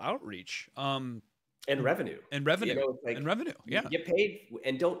potential outreach. And revenue. And revenue. And revenue. Yeah. Get paid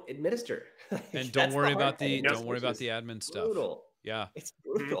and don't administer. And don't worry about the admin stuff. Brutal. Yeah. It's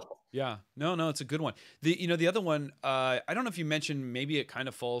brutal. Yeah. No, it's a good one. The other one, I don't know if you mentioned, maybe it kind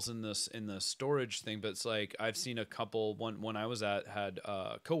of falls in the storage thing, but it's like, I've seen a couple, one I was at had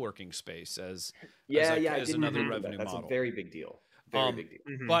a co-working space as another revenue model. That's a very big deal. Very big deal.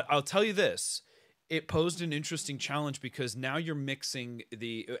 But I'll tell you this, it posed an interesting challenge, because now you're mixing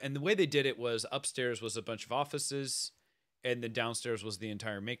and the way they did it was, upstairs was a bunch of offices, and then downstairs was the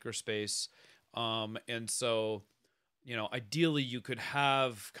entire makerspace. And so, ideally you could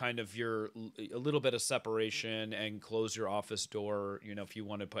have kind of a little bit of separation and close your office door, if you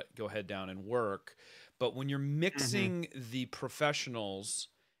want to go head down and work. But when you're mixing the professionals,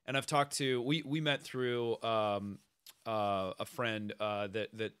 and I've talked to, we met through a friend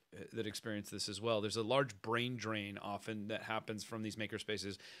that experienced this as well. There's a large brain drain often that happens from these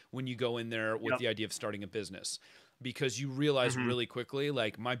makerspaces when you go in there with the idea of starting a business, because you realize really quickly,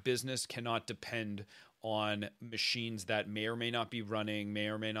 like, my business cannot depend on machines that may or may not be running, may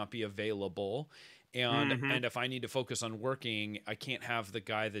or may not be available. And if I need to focus on working, I can't have the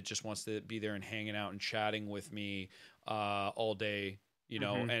guy that just wants to be there and hanging out and chatting with me all day,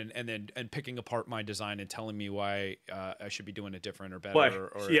 and picking apart my design and telling me why I should be doing it different or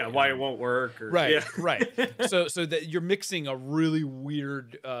better. Why it won't work. Right. So that you're mixing a really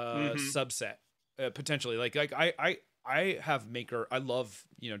weird subset potentially. Like I I love,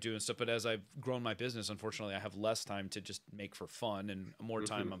 doing stuff, but as I've grown my business, unfortunately, I have less time to just make for fun, and more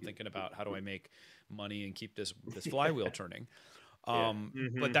time I'm thinking about how do I make money and keep this flywheel turning.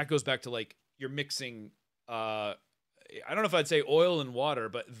 But that goes back to like you're mixing, I don't know if I'd say oil and water,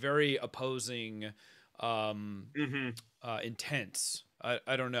 but very opposing intents.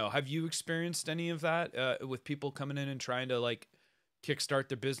 I don't know. Have you experienced any of that with people coming in and trying to like kickstart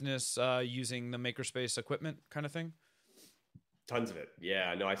their business using the makerspace equipment kind of thing? Tons of it.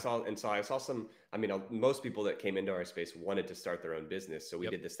 Yeah, no, I saw some, I mean, most people that came into our space wanted to start their own business. So we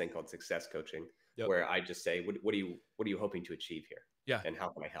did this thing called success coaching where I just say, what are you hoping to achieve here? Yeah. And how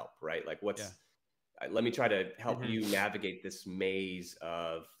can I help? Right. Like let me try to help you navigate this maze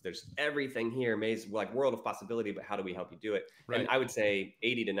of there's everything here, maze, like world of possibility, but how do we help you do it? Right. And I would say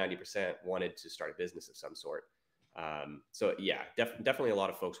 80 to 90% wanted to start a business of some sort. So yeah, definitely a lot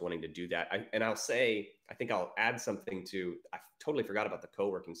of folks wanting to do that. I'll say, I think I'll add something to, I totally forgot about the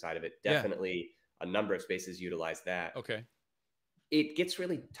co-working side of it. Definitely a number of spaces utilize that. Okay. It gets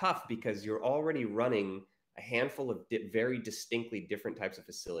really tough because you're already running a handful of very distinctly different types of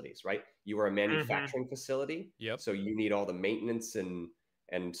facilities, right? You are a manufacturing facility. Yep. So you need all the maintenance and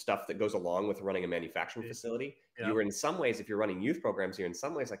stuff that goes along with running a manufacturing facility. Yep. You are in some ways, if you're running youth programs, you're in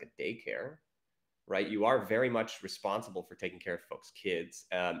some ways like a daycare, right? You are very much responsible for taking care of folks' kids.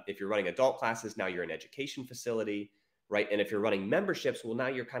 If you're running adult classes, now you're an education facility, right? And if you're running memberships, well, now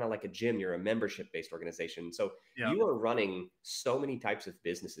you're kind of like a gym. You're a membership-based organization. So you are running so many types of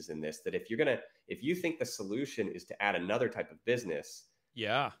businesses in this that if you think the solution is to add another type of business,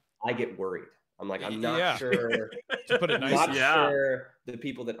 I get worried. I'm like, I'm not sure. To put it nicely, sure the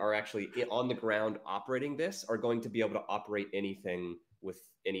people that are actually on the ground operating this are going to be able to operate anything with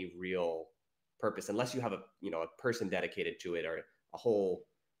any real purpose, unless you have a person dedicated to it or a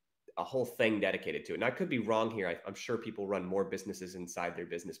whole thing dedicated to it. And I could be wrong here. I'm sure people run more businesses inside their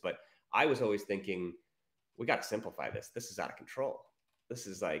business, but I was always thinking, we got to simplify this. This is out of control. This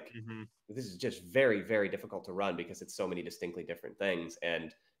is like, this is just very, very difficult to run because it's so many distinctly different things.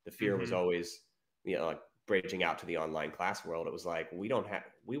 And the fear was always, like bridging out to the online class world. It was like, we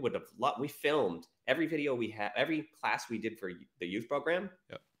filmed every video we had, every class we did for the youth program.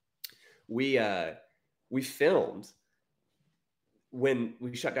 Yep. We filmed when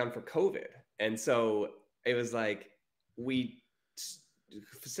we shut down for COVID. And so it was like,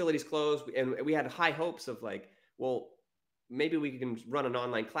 facilities closed and we had high hopes of like, well, maybe we can run an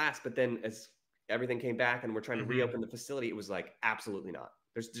online class. But then as everything came back and we're trying to reopen the facility, it was like, absolutely not.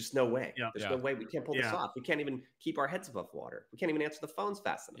 There's just no way. There's no way we can't pull this off. We can't even keep our heads above water. We can't even answer the phones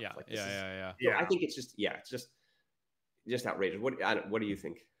fast enough. I think it's just outrageous. What do you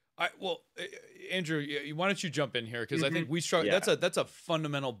think? Andrew, why don't you jump in here? Because I think we struggle. That's a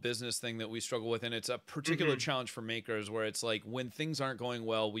fundamental business thing that we struggle with, and it's a particular challenge for makers. Where it's like when things aren't going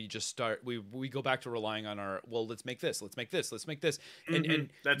well, we just start. We go back to relying on let's make this, let's make this, let's make this, and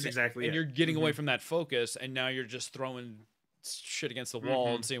that's exactly. And you're getting away from that focus, and now you're just throwing shit against the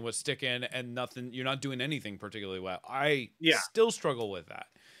wall and seeing what's sticking, and nothing. You're not doing anything particularly well. I still struggle with that.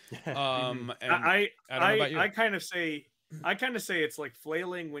 And I don't know about you. I kind of say it's like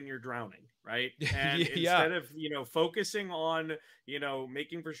flailing when you're drowning, right? And instead of, focusing on,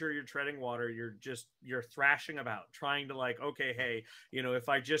 making for sure you're treading water, you're thrashing about, trying to like, okay, hey, if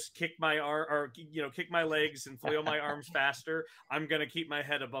I just kick my arm or, kick my legs and flail my arms faster, I'm going to keep my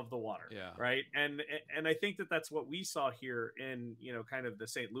head above the water. Right. And I think that's what we saw here in, kind of the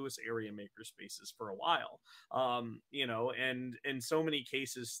St. Louis area maker spaces for a while. And in so many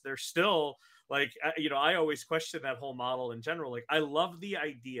cases, they're still like, I always question that whole model in general. Like, I love the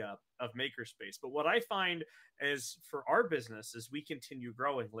idea of makerspace, but what I find is for our business as we continue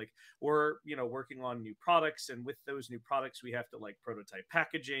growing, like we're, working on new products, and with those new products, we have to like prototype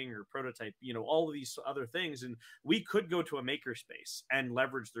packaging or prototype, all of these other things. And we could go to a makerspace and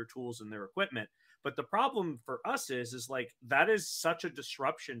leverage their tools and their equipment. But the problem for us is like, that is such a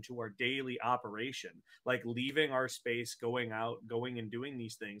disruption to our daily operation, like leaving our space, going and doing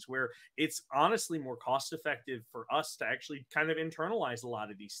these things, where it's honestly more cost effective for us to actually kind of internalize a lot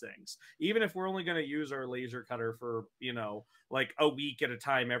of these things. Even if we're only going to use our laser cutter for, like a week at a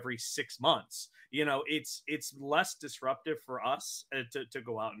time, every 6 months, it's less disruptive for us to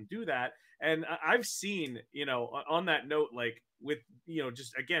go out and do that. And I've seen, on that note, like with,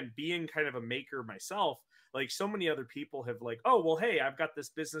 just again, being kind of a maker myself, like so many other people have like, oh, well, hey, I've got this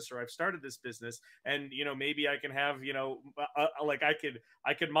business or I've started this business, and maybe I can have, like I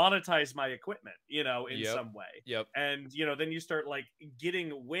could monetize my equipment, in some way. Yep. And then you start like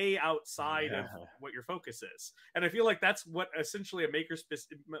getting way outside of what your focus is. And I feel like that's what essentially a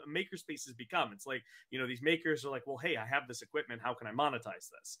makerspace has become. It's like, these makers are like, well, hey, I have this equipment, how can I monetize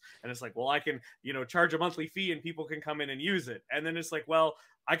this? And it's like, well, I can, charge a monthly fee and people can come in and use it. And then it's like, well,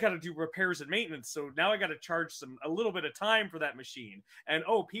 I got to do repairs and maintenance, so now I got to charge a little bit of time for that machine. And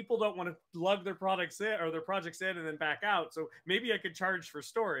people don't want to lug their products in or their projects in and then back out, so maybe I could charge for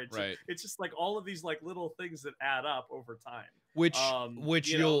storage. Right. It's just like all of these like little things that add up over time. Which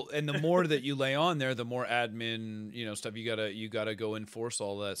and the more that you lay on there, the more admin, stuff you gotta go enforce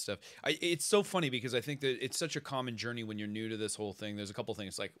all that stuff. It's so funny because I think that it's such a common journey when you're new to this whole thing. There's a couple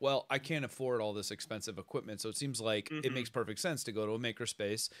things like, well, I can't afford all this expensive equipment, so it seems like it makes perfect sense to go to a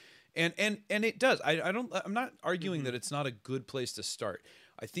makerspace, and it does. I'm not arguing that it's not a good place to start.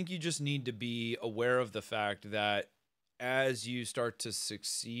 I think you just need to be aware of the fact that as you start to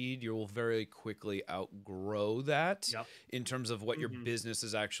succeed, you will very quickly outgrow that in terms of what your business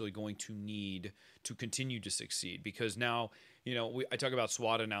is actually going to need to continue to succeed. Because now, I talk about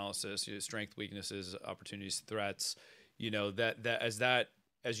SWOT analysis, strength, weaknesses, opportunities, threats,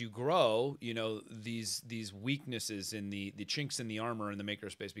 as you grow, these weaknesses in the chinks in the armor in the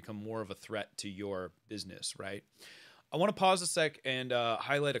makerspace become more of a threat to your business, right? I want to pause a sec and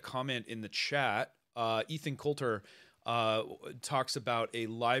highlight a comment in the chat. Ethan Coulter talks about a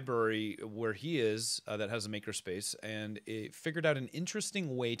library where he is that has a makerspace, and it figured out an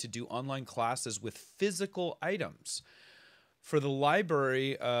interesting way to do online classes with physical items. For the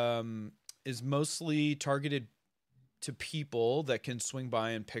library is mostly targeted to people that can swing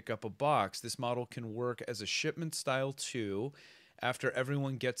by and pick up a box. This model can work as a shipment style too. After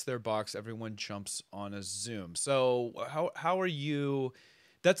everyone gets their box, everyone jumps on a Zoom. So how are you?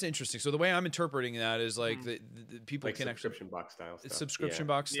 That's interesting. So the way I'm interpreting that is like the people like can subscription box style stuff. Subscription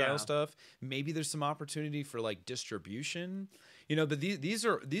box style stuff. Maybe there's some opportunity for like distribution, but these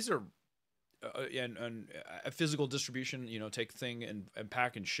are and a physical distribution, take thing and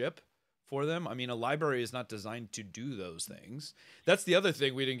pack and ship for them. I mean, a library is not designed to do those things. That's the other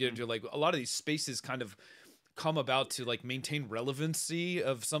thing we didn't get into. Like a lot of these spaces kind of come about to like maintain relevancy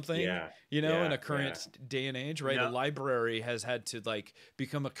of something, in a current day and age, right? The library has had to like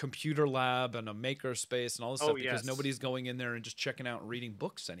become a computer lab and a maker space and all this stuff because nobody's going in there and just checking out and reading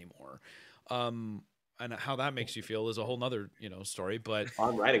books anymore. And how that makes you feel is a whole nother, story. But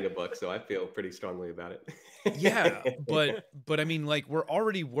I'm writing a book, so I feel pretty strongly about it. Yeah, but I mean, like we're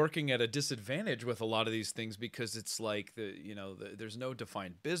already working at a disadvantage with a lot of these things because it's like there's no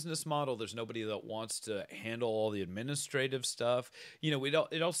defined business model. There's nobody that wants to handle all the administrative stuff.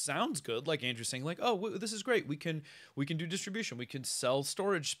 It all sounds good, like Andrew's saying, like, oh, this is great. We can do distribution. We can sell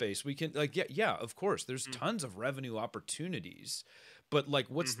storage space. We can of course. There's tons of revenue opportunities. But like,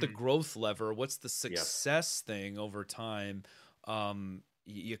 what's the growth lever? What's the success thing over time?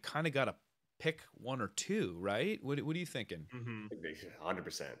 You kind of got to pick one or two, right? What are you thinking?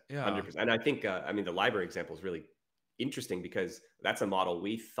 100%. Yeah. 100%. And I think, the library example is really interesting because that's a model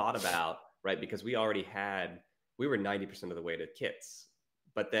we thought about, right? Because we were 90% of the way to kits,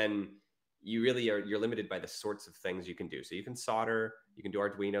 but then you're limited by the sorts of things you can do. So you can solder, you can do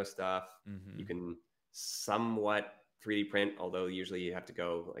Arduino stuff, you can somewhat 3D print, although usually you have to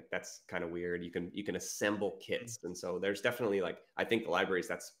go like that's kind of weird. You can assemble kits, and so there's definitely I think the libraries,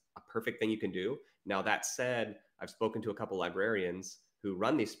 that's a perfect thing you can do. Now that said, I've spoken to a couple librarians who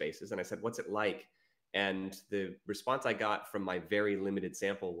run these spaces, and I said, "What's it like?" And the response I got from my very limited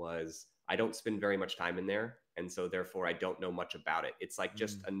sample was, "I don't spend very much time in there, and so therefore I don't know much about it. It's like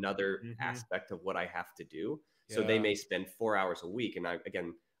just another aspect of what I have to do." So they may spend 4 hours a week, and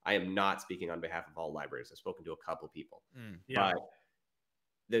I am not speaking on behalf of all libraries. I've spoken to a couple people, but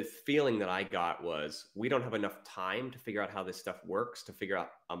the feeling that I got was we don't have enough time to figure out how this stuff works, to figure out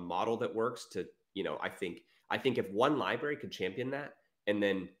a model that works to, I think if one library could champion that and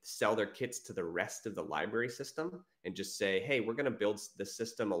then sell their kits to the rest of the library system and just say, hey, we're going to build the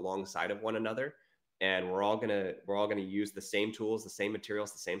system alongside of one another. And we're all going to use the same tools, the same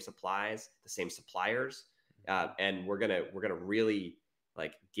materials, the same supplies, the same suppliers. And we're going to really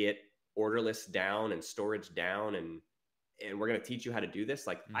like get order lists down and storage down, and we're going to teach you how to do this.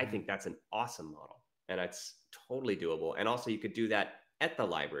 Like, I think that's an awesome model, and it's totally doable. And also you could do that at the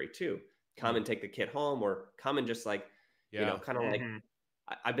library too. Come and take the kit home, or come and just like, kind of like,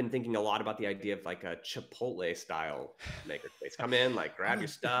 I've been thinking a lot about the idea of like a Chipotle style makerspace. Come in, like grab your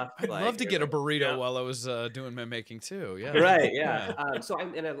stuff. I'd love to get a burrito while I was doing my making too. Yeah. Right. Yeah. So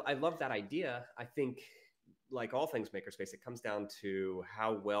I love that idea. I think like all things makerspace, it comes down to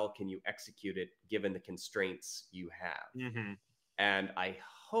how well can you execute it given the constraints you have. Mm-hmm. And I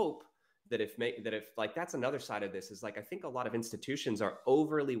hope that if like that's another side of this is like I think a lot of institutions are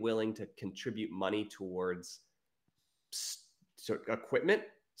overly willing to contribute money towards equipment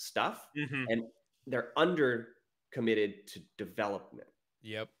stuff, Mm-hmm. and they're under committed to development.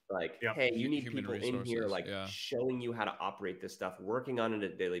 Yep. Like, Yep. hey, you need Human people in here resources, like yeah. showing you how to operate this stuff, working on it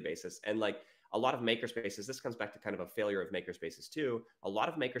a daily basis. And like a lot of makerspaces, this comes back to kind of a failure of makerspaces too. A lot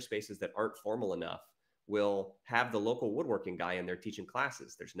of makerspaces that aren't formal enough will have the local woodworking guy in there teaching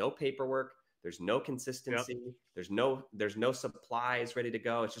classes. There's no paperwork, there's no consistency, there's no supplies ready to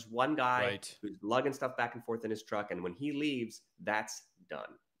go. It's just one guy who's lugging stuff back and forth in his truck, and when he leaves, that's done.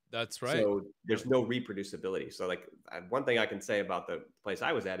 That's right. So there's no reproducibility. So like one thing I can say about the place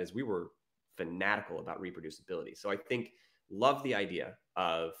I was at is we were fanatical about reproducibility. So I think love the idea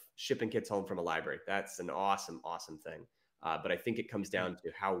of shipping kits home from a library. That's an awesome, awesome thing. But I think it comes down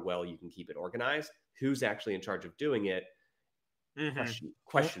to how well you can keep it organized, who's actually in charge of doing it. Mm-hmm.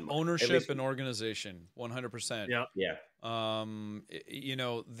 Question mark. Ownership and organization, 100%. Yeah. You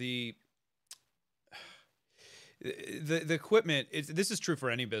know, the equipment, this is true for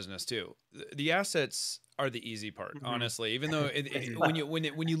any business too. The assets are the easy part, honestly. Even though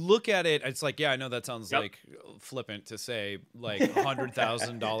when you look at it, it's like, yeah, I know that sounds like flippant to say, like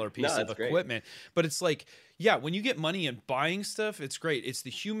 $100,000 piece of equipment, but it's like, yeah, when you get money and buying stuff, it's great. It's the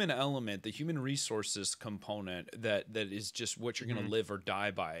human element, the human resources component that is just what you're going to live or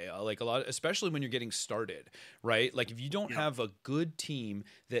die by. Like a lot, especially when you're getting started, right? Like if you don't have a good team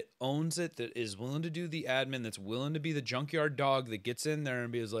that owns it, that is willing to do the admin, that's willing to be the junkyard dog that gets in there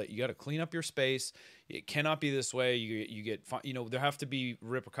and be like, you got to clean up your space. It cannot be this way. You get, you know, there have to be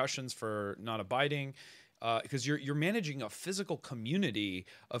repercussions for not abiding. Because you're managing a physical community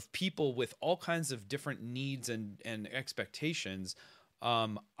of people with all kinds of different needs and expectations.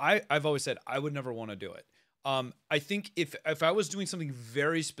 I've always said I would never want to do it. I think if I was doing something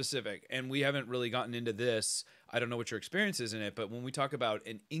very specific, and we haven't really gotten into this, I don't know what your experience is in it, but when we talk about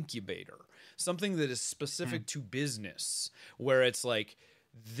an incubator, something that is specific to business, where it's like,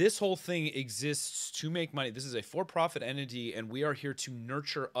 this whole thing exists to make money. This is a for-profit entity, and we are here to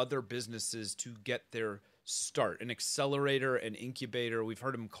nurture other businesses to get their start. An accelerator, an incubator. We've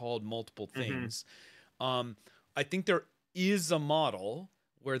heard them called multiple things. I think there is a model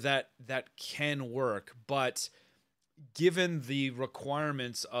where that can work, but given the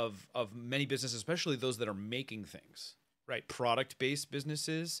requirements of many businesses, especially those that are making things, right, product-based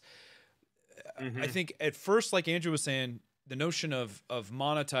businesses, I think at first, like Andrew was saying, the notion of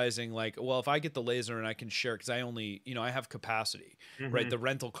monetizing, like, well, if I get the laser and I can share, because I only, you know, I have capacity, right? The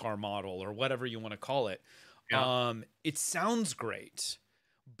rental car model or whatever you want to call it. It sounds great,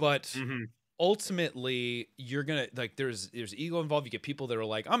 but ultimately you're going to, like, there's ego involved. You get people that are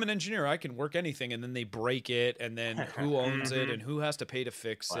like, I'm an engineer, I can work anything. And then they break it. And then who owns it and who has to pay to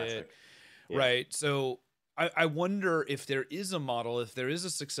fix it. Right. So I wonder if there is a model, if there is a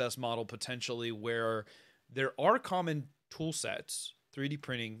success model potentially where there are common tool sets, 3D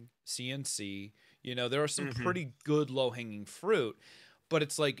printing, CNC, you know, there are some pretty good low-hanging fruit, but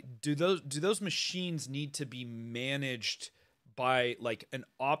it's like, do those machines need to be managed by like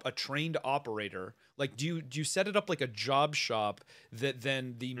a trained operator? Like, do you set it up like a job shop that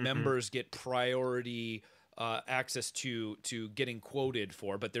then the members get priority access to getting quoted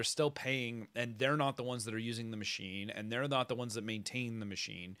for, but they're still paying, and they're not the ones that are using the machine, and they're not the ones that maintain the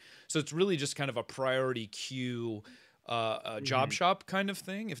machine. So it's really just kind of a priority queue, job shop kind of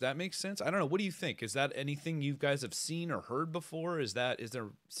thing, if that makes sense. I don't know. What do you think? Is that anything you guys have seen or heard before? Is there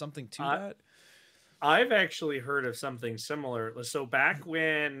something to that? I've actually heard of something similar. So back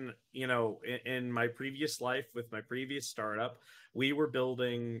when, you know, in my previous life with my previous startup, we were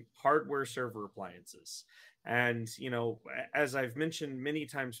building hardware server appliances. And, you know, as I've mentioned many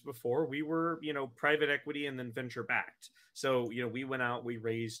times before, we were, you know, private equity and then venture backed. So, you know, we went out, we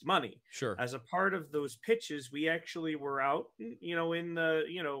raised money. Sure. As a part of those pitches, we actually were out, you know, in the,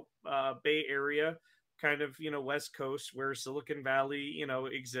 you know, Bay Area, kind of, you know, West Coast where Silicon Valley, you know,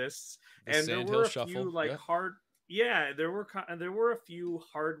 exists. And there were a few like there were a few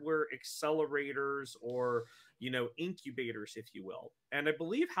hardware accelerators or, you know, incubators, if you will. And I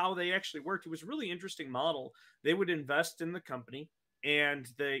believe how they actually worked, it was a really interesting model. They would invest in the company, and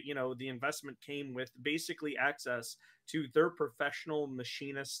the investment came with basically access to their professional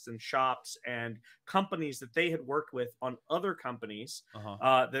machinists and shops and companies that they had worked with on other companies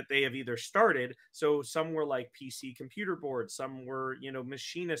that they have either started. So some were like PC computer boards, some were, you know,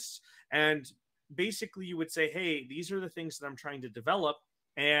 machinists. And basically you would say, hey, these are the things that I'm trying to develop.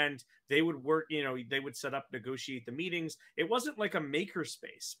 and they would work, they would set up, negotiate the meetings. It wasn't like a maker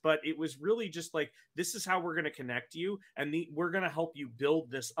space, but it was really just like, this is how we're going to connect you, and we're going to help you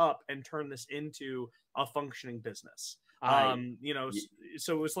build this up and turn this into a functioning business.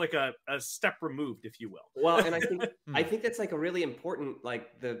 So it was like a step removed, if you will. Well, and I think that's like a really important,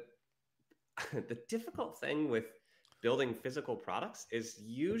 like the difficult thing with building physical products is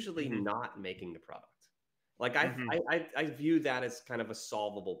usually not making the product. Like I view that as kind of a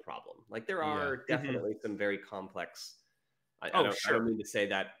solvable problem. Like there are definitely some very complex. I don't mean to say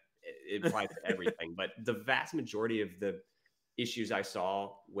that it applies to everything, but the vast majority of the issues I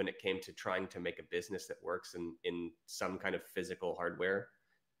saw when it came to trying to make a business that works in some kind of physical hardware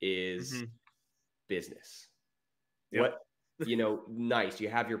is business. Yep. What, nice, you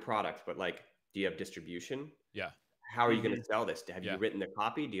have your product, but like, do you have distribution? Yeah. How are you going to sell this? Have you written the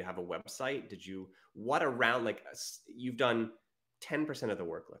copy? Do you have a website? What around, like, you've done 10% of the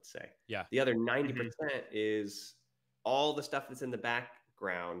work, let's say. Yeah. The other 90% is all the stuff that's in the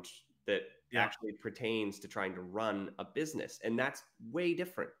background that actually pertains to trying to run a business. And that's way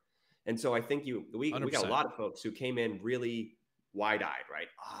different. And so I think we got a lot of folks who came in really wide-eyed, right?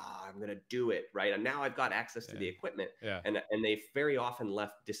 I'm going to do it, right? And now I've got access to the equipment. Yeah. And they very often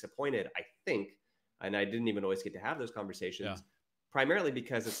left disappointed, I think. And I didn't even always get to have those conversations, primarily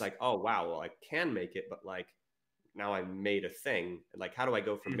because it's like, oh, wow, well, I can make it, but like now I made a thing. Like, how do I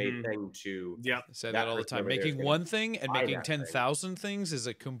go from made thing to I say that all the time. Making one thing and making 10,000 things is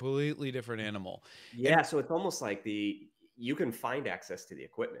a completely different animal. Yeah. So it's almost like you can find access to the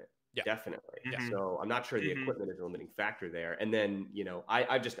equipment. Yeah. Definitely. So I'm not sure the equipment is a limiting factor there. And then,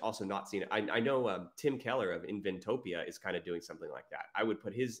 I've just also not seen it. I know Tim Keller of Inventopia is kind of doing something like that. I would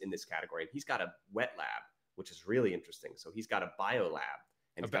put his in this category. He's got a wet lab, which is really interesting. So he's got a bio lab,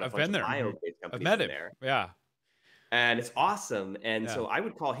 and he's got a bunch of bio-based companies in there. Yeah. And it's awesome. And so I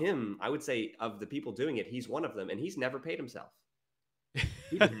would call him, I would say of the people doing it, he's one of them, and he's never paid himself.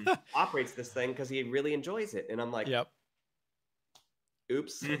 He operates this thing because he really enjoys it. And I'm like,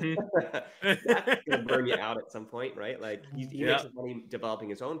 oops, that's gonna burn you out at some point, right? Like he makes money developing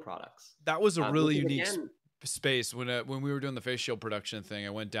his own products. That was a really unique space when we were doing the face shield production thing. I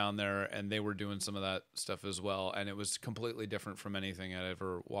went down there and they were doing some of that stuff as well, and it was completely different from anything I'd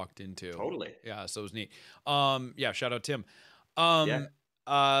ever walked into. Totally. Yeah, so it was neat. Shout out Tim.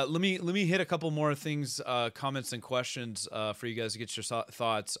 Let me hit a couple more things, comments and questions for you guys to get your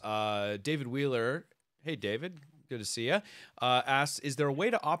thoughts. David Wheeler, hey David. Good to see you. Asks, is there a way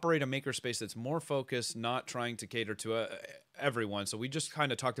to operate a makerspace that's more focused, not trying to cater to everyone? So we just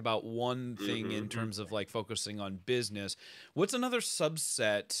kind of talked about one thing in terms of like focusing on business. What's another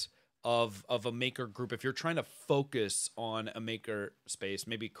subset of a maker group if you're trying to focus on a maker space?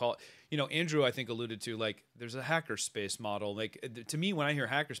 Maybe call, Andrew, I think alluded to, like, there's a hackerspace model. Like, to me, when I hear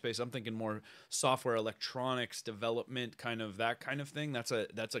hackerspace, I'm thinking more software, electronics development, that kind of thing. That's a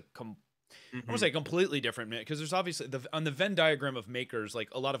I won't say completely different, because there's obviously on the Venn diagram of makers, like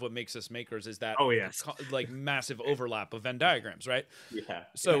a lot of what makes us makers is that like massive overlap of Venn diagrams, right? Yeah.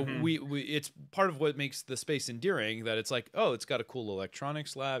 So we it's part of what makes the space endearing, that it's like, oh, it's got a cool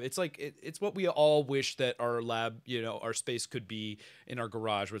electronics lab. It's like it's what we all wish that our lab, our space could be in our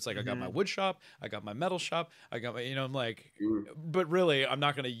garage, where it's like I got my wood shop, I got my metal shop, I got my, I'm like, but really I'm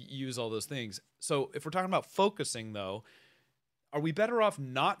not going to use all those things. So if we're talking about focusing though, are we better off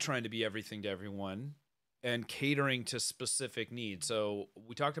not trying to be everything to everyone and catering to specific needs? So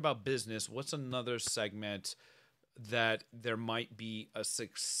we talked about business. What's another segment that there might be a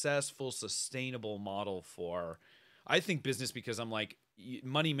successful, sustainable model for? I think business, because I'm like,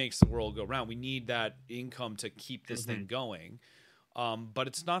 money makes the world go round. We need that income to keep this thing going. But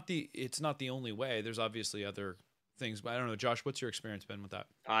it's not the only way. There's obviously other things, but I don't know, Josh, what's your experience been with that?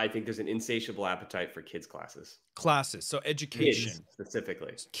 I think there's an insatiable appetite for kids classes. So education, kids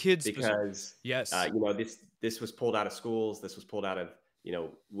specifically, because this was pulled out of schools. This was pulled out of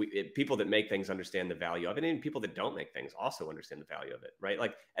people that make things understand the value of it, and even people that don't make things also understand the value of it, right?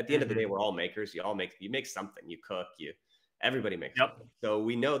 Like at the end of the day, we're all makers. You make something. You cook. Everybody makes something. So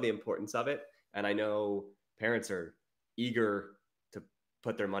we know the importance of it, and I know parents are eager to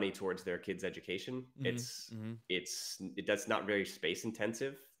put their money towards their kids' education. That's not very space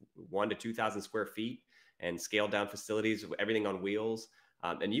intensive, 1,000 to 2,000 square feet, and scaled down facilities, everything on wheels.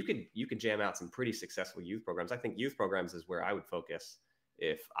 And you could jam out some pretty successful youth programs. I think youth programs is where I would focus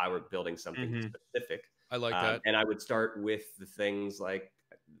if I were building something specific. I like that. And I would start with the things like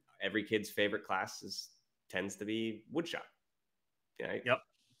every kid's favorite class tends to be woodshop.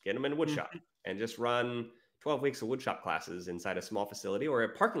 Get them in woodshop and just run 12 weeks of woodshop classes inside a small facility or a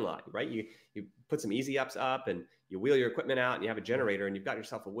parking lot, right? You put some easy ups up and you wheel your equipment out and you have a generator and you've got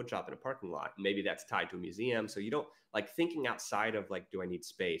yourself a woodshop in a parking lot. And maybe that's tied to a museum. So you don't like thinking outside of like, do I need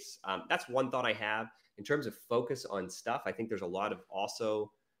space? That's one thought I have in terms of focus on stuff. I think there's a lot of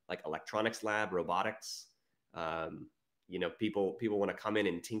also like electronics lab, robotics. People want to come in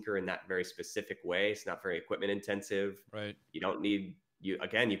and tinker in that very specific way. It's not very equipment intensive. Right. You don't need you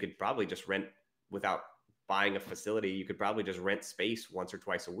could probably just rent without buying a facility. You could probably just rent space once or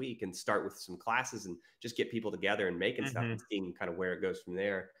twice a week and start with some classes and just get people together and making stuff and seeing kind of where it goes from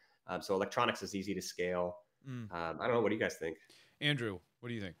there. So electronics is easy to scale. I don't know. What do you guys think? Andrew, what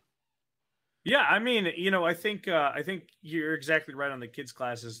do you think? Yeah, I mean, I think you're exactly right on the kids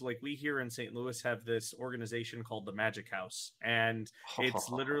classes. Like we here in St. Louis have this organization called the Magic House, and it's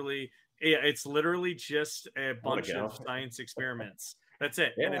literally just a bunch of science experiments. That's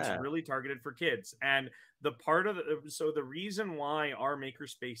it. Yeah. And it's really targeted for kids. And the reason why our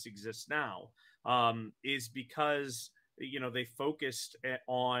makerspace exists now is because they focused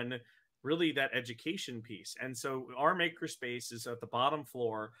on really that education piece. And so our makerspace is at the bottom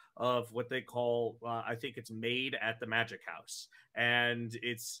floor of what they call, I think it's Made at the Magic House. And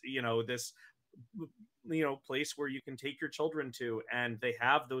it's, this place where you can take your children to, and they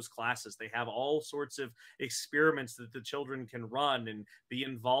have those classes. They have all sorts of experiments that the children can run and be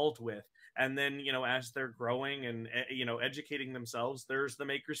involved with. And then, as they're growing and, educating themselves, there's the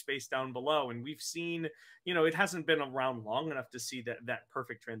makerspace down below. And we've seen, it hasn't been around long enough to see that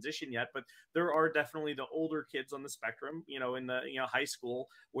perfect transition yet, but there are definitely the older kids on the spectrum, in the, high school,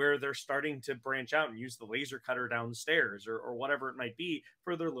 where they're starting to branch out and use the laser cutter downstairs or whatever it might be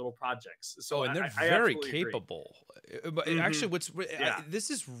for their little projects. So, and they're very capable. But actually,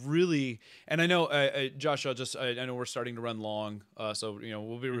 this is really, and I know, Josh, I know we're starting to run long, so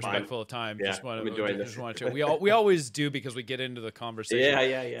we'll be respectful of time. Yeah, just want to. We always do because we get into the conversation.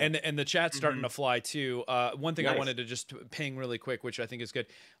 Yeah. And the chat's starting to fly too. One thing I wanted to just ping really quick, which I think is good.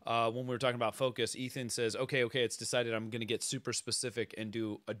 When we were talking about focus, Ethan says, "Okay, it's decided. I'm going to get super specific and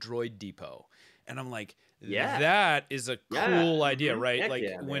do a droid depot." And I'm like, that is a cool idea, right? Like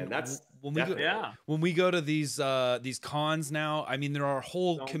when we go to these cons now, I mean, there are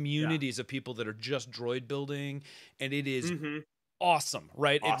whole communities of people that are just droid building, and it is awesome,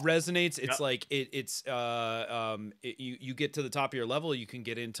 right? Awesome. It resonates. It's like you get to the top of your level, you can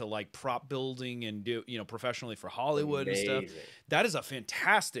get into like prop building and do professionally for Hollywood and stuff. That is a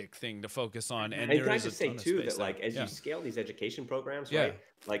fantastic thing to focus on. And can I just say too that like as you scale these education programs, right?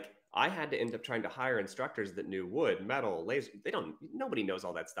 Like I had to end up trying to hire instructors that knew wood, metal, laser. Nobody knows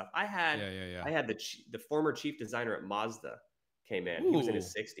all that stuff. I had the former chief designer at Mazda came in. Ooh. He was in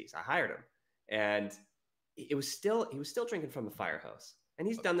his 60s. I hired him, and he was still drinking from a fire hose, and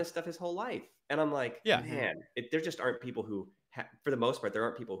he's done this stuff his whole life. And I'm like, man, there just aren't people who, for the most part, there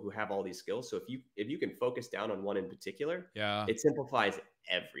aren't people who have all these skills. So if you can focus down on one in particular, it simplifies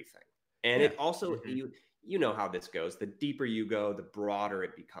everything. And it also you know how this goes. The deeper you go, the broader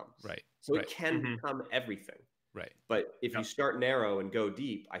it becomes. Right. So it can become everything. Right. But if you start narrow and go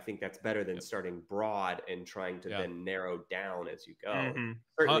deep, I think that's better than starting broad and trying to then narrow down as you go.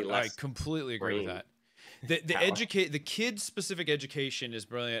 Certainly I completely agree with that. The kids specific education is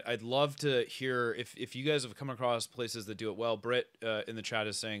brilliant. I'd love to hear if you guys have come across places that do it well. Britt in the chat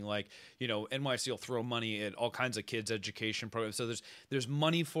is saying like, NYC will throw money at all kinds of kids education programs. So there's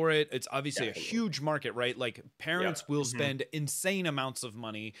money for it. It's obviously a huge market, right? Like parents will spend insane amounts of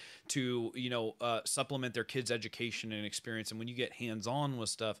money to, supplement their kids' education and experience. And when you get hands-on with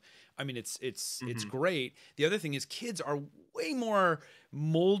stuff, I mean, it's great. The other thing is kids are way more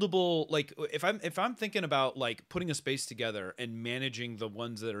moldable. Like if I'm thinking about like putting a space together and managing the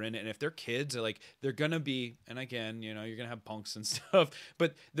ones that are in it, and if they're kids, they're gonna be, and again, you're gonna have punks and stuff,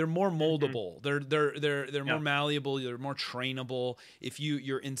 but they're more moldable. They're more malleable. They're more trainable. If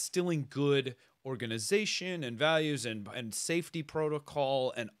you're instilling good organization and values and safety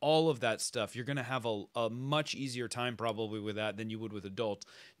protocol and all of that stuff, you're going to have a much easier time probably with that than you would with adults.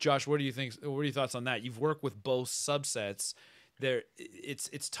 Josh, what do you think? What are your thoughts on that? You've worked with both subsets.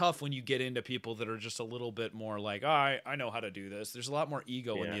 It's tough when you get into people that are just a little bit more like, I know how to do this. There's a lot more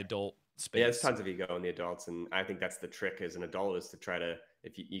ego in the adult space. Yeah, there's tons of ego in the adults, and I think that's the trick as an adult is to try to,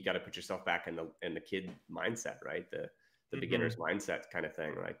 if you got to put yourself back in the kid mindset, right? The beginner's mindset kind of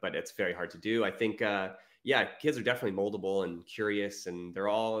thing, right? But it's very hard to do. I think, kids are definitely moldable and curious, and they're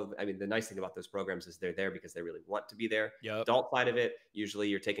all, I mean, the nice thing about those programs is they're there because they really want to be there. Yep. Adult side of it, usually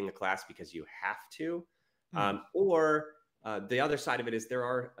you're taking a class because you have to, or the other side of it is there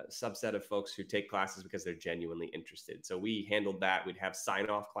are a subset of folks who take classes because they're genuinely interested. So we handled that. We'd have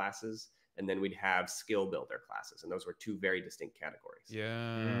sign-off classes and then we'd have skill builder classes, and those were two very distinct categories.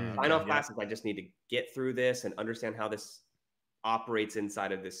 Yeah. Sign off classes, I just need to get through this and understand how this operates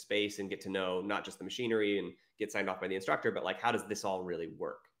inside of this space and get to know not just the machinery and get signed off by the instructor, but like, how does this all really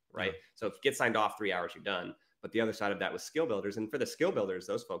work? Right. So if you get signed off 3 hours, you're done. But the other side of that was skill builders. And for the skill builders,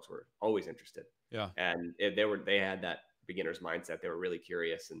 those folks were always interested. Yeah. And they had that beginner's mindset. They were really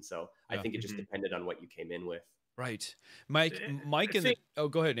curious. And so I think it just depended on what you came in with. Right. Mike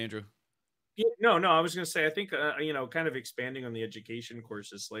go ahead, Andrew. No, I was going to say, I think, kind of expanding on the education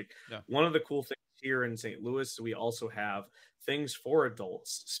courses, like one of the cool things here in St. Louis, we also have things for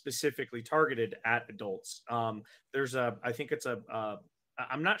adults specifically targeted at adults. There's I think it's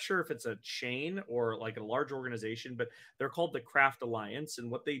I'm not sure if it's a chain or like a large organization, but they're called the Craft Alliance.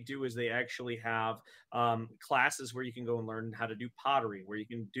 And what they do is they actually have classes where you can go and learn how to do pottery, where you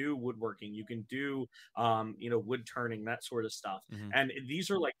can do woodworking, you can do, wood turning, that sort of stuff. And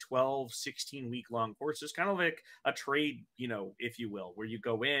these are like 12, 16-week long courses, kind of like a trade, if you will, where you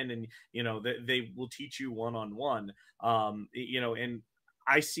go in and, they will teach you one-on-one, and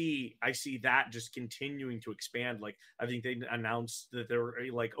I see that just continuing to expand. Like, I think they announced that they're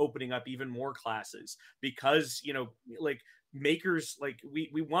like opening up even more classes because, like makers, like we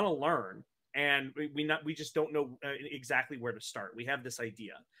want to learn, and we just don't know exactly where to start. We have this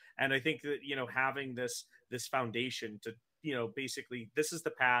idea. And I think that, having this foundation to, basically this is the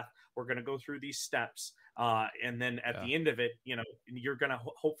path, we're going to go through these steps. And then at the end of it, you're going to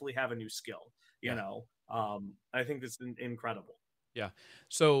hopefully have a new skill, I think that's incredible. Yeah.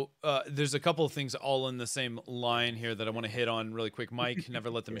 So there's a couple of things all in the same line here that I want to hit on really quick. Mike, never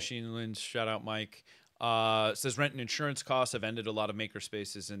let the machine win. Shout out, Mike. Says rent and insurance costs have ended a lot of maker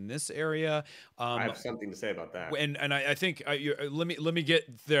spaces in this area. I have something to say about that. And I think let me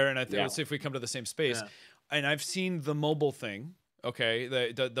get there, and let's see if we come to the same space. Yeah. And I've seen the mobile thing. Okay,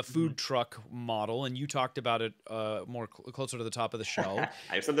 the food truck model, and you talked about it more closer to the top of the show.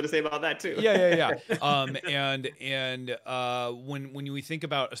 I have something to say about that too. Yeah. When we think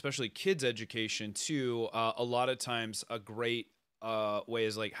about especially kids' education too, a lot of times a great way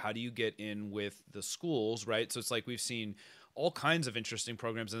is like, how do you get in with the schools, right? So it's like we've seen all kinds of interesting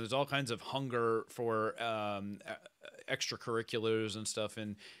programs, and there's all kinds of hunger for extracurriculars and stuff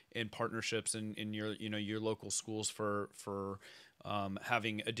in partnerships in your local schools for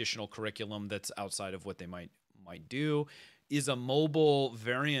having additional curriculum that's outside of what they might do. Is a mobile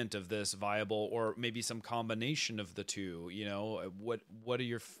variant of this viable, or maybe some combination of the two? What are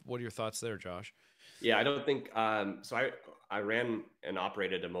your thoughts there, Josh? Yeah, I don't think so. I ran and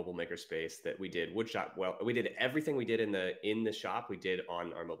operated a mobile makerspace that we did woodshop. Well, we did everything we did in the shop. We did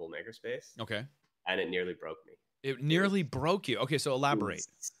on our mobile makerspace. Okay, and it nearly broke me. It nearly broke you. Okay, so elaborate.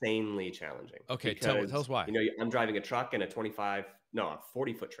 Insanely challenging. Okay, tell us why. I'm driving a truck and a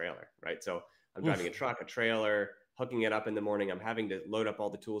 40-foot trailer, right? So I'm driving a truck, a trailer, hooking it up in the morning. I'm having to load up all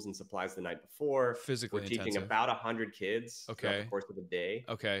the tools and supplies the night before. Physically intensive. We're teaching about 100 kids throughout the course of the day.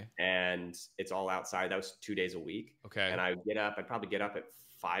 Okay. And it's all outside. That was 2 days a week. Okay. And I'd probably get up at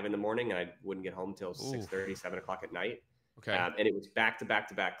 5 in the morning, and I wouldn't get home till 6:30, 7 o'clock at night. Okay. And it was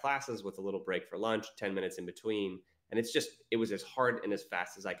back-to-back classes with a little break for lunch, 10 minutes in between. And it was as hard and as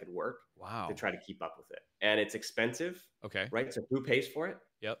fast as I could work to try to keep up with it. And it's expensive. Okay. Right. So who pays for it?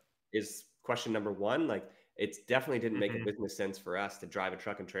 Yep. Is question number one. Like, it definitely didn't make a business sense for us to drive a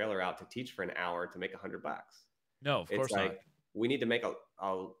truck and trailer out to teach for an hour to make $100. No, of course not. We need to make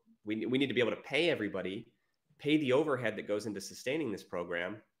we need to be able to pay everybody, pay the overhead that goes into sustaining this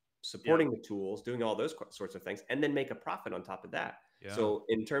program, supporting the tools, doing all those sorts of things, and then make a profit on top of that. Yeah. So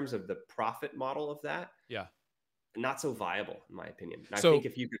in terms of the profit model of that, not so viable, in my opinion. And I think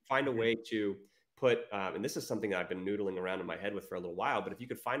if you could find a way to put, and this is something that I've been noodling around in my head with for a little while, but if you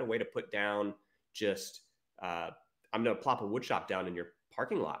could find a way to put down just, I'm going to plop a wood shop down in your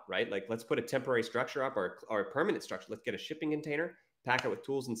parking lot, right? Like, let's put a temporary structure up or a permanent structure. Let's get a shipping container, pack it with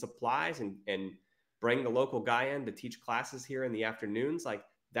tools and supplies, and bring the local guy in to teach classes here in the afternoons. Like,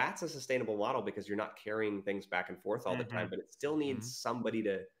 that's a sustainable model because you're not carrying things back and forth all the time, but it still needs somebody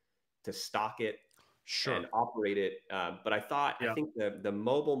to stock it. Sure. And operate it. But I think the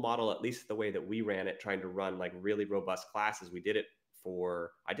mobile model, at least the way that we ran it, trying to run like really robust classes, I did it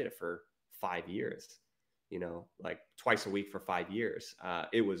for 5 years, like twice a week for 5 years.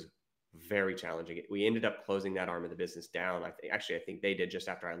 It was very challenging. We ended up closing that arm of the business down. I think they did just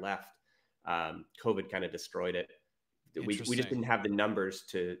after I left. COVID kind of destroyed it. We just didn't have the numbers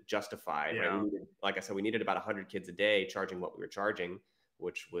to justify. Yeah. Right? Like I said, we needed about 100 kids a day charging what we were charging,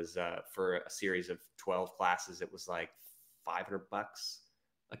 which was for a series of 12 classes, it was like $500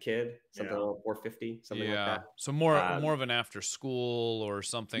 a kid, something like 450, something like that. So more of an after school or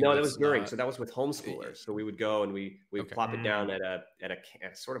something. No, that was that's during. not... So that was with homeschoolers. So we would go and we would Okay. plop it down at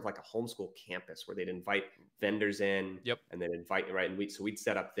a sort of like a homeschool campus where they'd invite vendors in. Yep. And then invite, right. And we'd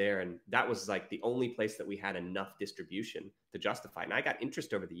set up there, and that was like the only place that we had enough distribution to justify. And I got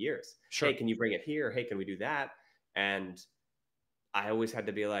interest over the years. Sure. Hey, can you bring it here? Hey, can we do that? And I always had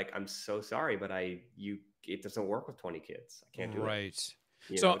to be like, I'm so sorry, but it doesn't work with 20 kids. I can't do it. Right.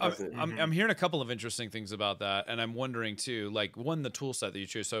 You So know, I'm hearing a couple of interesting things about that, and I'm wondering too, like one, the tool set that you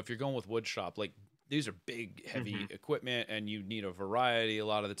choose. So if you're going with wood shop, like these are big, heavy equipment, and you need a variety a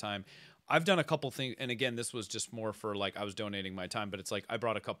lot of the time. I've done a couple things, and again, this was just more for like I was donating my time, but it's like I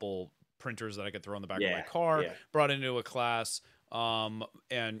brought a couple printers that I could throw in the back of my car, brought into a class, and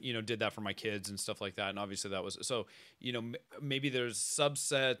did that for my kids and stuff like that. And obviously that was so, maybe there's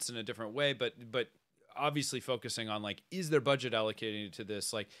subsets in a different way, but obviously focusing on like, is there budget allocated to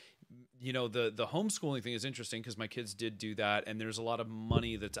this? Like, the homeschooling thing is interesting because my kids did do that, and there's a lot of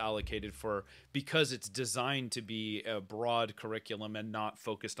money that's allocated for, because it's designed to be a broad curriculum and not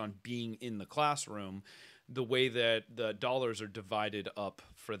focused on being in the classroom. The way that the dollars are divided up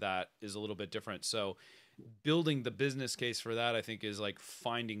for that is a little bit different. So building the business case for that, I think, is like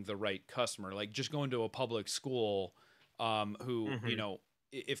finding the right customer. Like just going to a public school, who,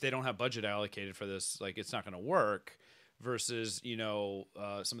 if they don't have budget allocated for this, like it's not going to work, versus,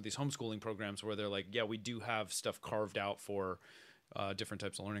 some of these homeschooling programs where they're like, yeah, we do have stuff carved out for different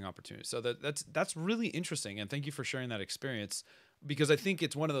types of learning opportunities. So that's really interesting. And thank you for sharing that experience, because I think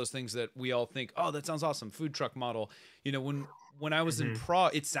it's one of those things that we all think, oh, that sounds awesome. Food truck model. When I was in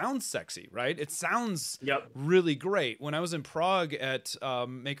Prague, it sounds sexy, right? It sounds really great. When I was in Prague at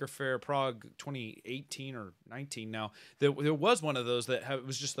Maker Faire Prague 2018 or 19 now, there was one of those that it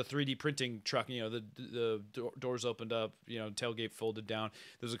was just the 3D printing truck. The doors opened up, tailgate folded down.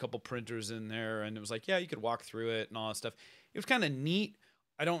 There's a couple printers in there, and it was like, yeah, you could walk through it and all that stuff. It was kind of neat.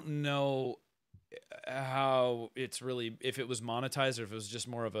 I don't know how it's really, if it was monetized or if it was just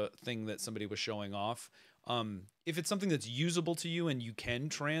more of a thing that somebody was showing off. If it's something that's usable to you and you can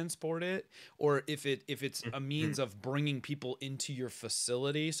transport it, or if it's a means of bringing people into your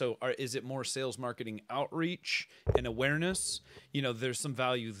facility. So is it more sales, marketing, outreach, and awareness? There's some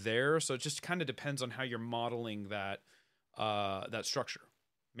value there. So it just kind of depends on how you're modeling that structure.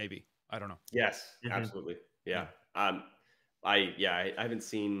 Maybe, I don't know. Yes, absolutely. Yeah. I haven't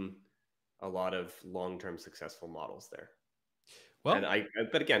seen a lot of long-term successful models there. Well, and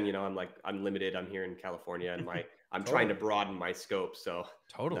but again, I'm limited. I'm here in California, and I'm trying to broaden my scope. So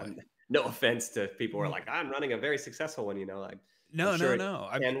no offense to people who are like, I'm running a very successful one. No.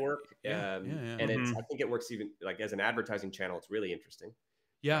 It can work. And I think it works even like as an advertising channel. It's really interesting.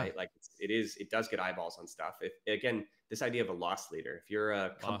 Yeah. Right? Like it does get eyeballs on stuff. Again, this idea of a loss leader, if you're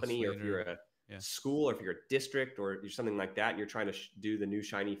a company or if you're a school or if you're a district or you're something like that, and you're trying to do the new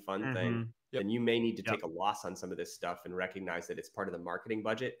shiny fun thing, then you may need to take a loss on some of this stuff and recognize that it's part of the marketing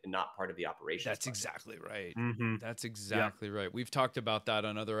budget and not part of the operations. That's budget. Exactly right. That's exactly right. We've talked about that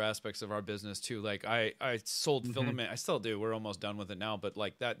on other aspects of our business too. Like I sold filament. I still do. We're almost done with it now, but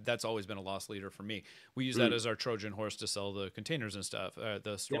like that's always been a loss leader for me. We use that as our Trojan horse to sell the containers and stuff,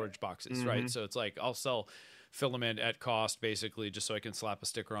 the storage boxes, right? So it's like I'll sell filament at cost, basically, just so I can slap a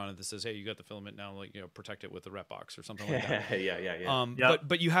sticker on it that says, hey, you got the filament now, like, protect it with the rep box or something like that. Yeah.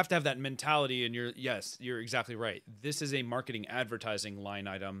 But you have to have that mentality, and you're exactly right. This is a marketing advertising line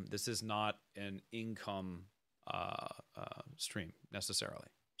item. This is not an income stream necessarily.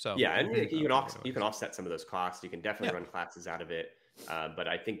 So and you can offset some of those costs. You can definitely run classes out of it. But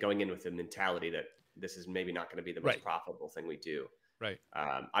I think going in with the mentality that this is maybe not going to be the most profitable thing we do. Right.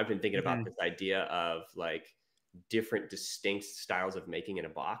 I've been thinking about this idea of like different distinct styles of making in a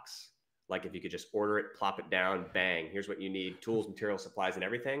box. Like if you could just order it, plop it down, bang, here's what you need, tools, materials, supplies, and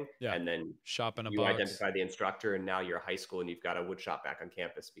everything. Yeah. And then shop in a you box. Identify the instructor, and now you're a high school and you've got a wood shop back on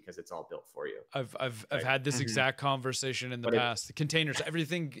campus because it's all built for you. I've had this exact conversation in the past. The containers,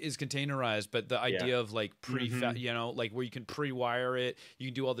 everything is containerized, but the idea of like like where you can pre-wire it, you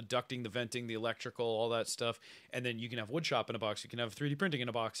can do all the ducting, the venting, the electrical, all that stuff, and then you can have wood shop in a box, you can have 3D printing in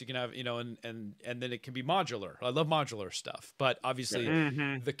a box, you can have, and then it can be modular. I love modular stuff, but obviously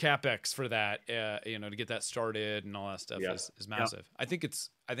the CapEx for that, to get that started and all that stuff is massive. I think it's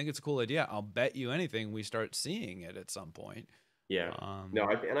a cool idea. I'll bet you anything we start seeing it at some point. Yeah.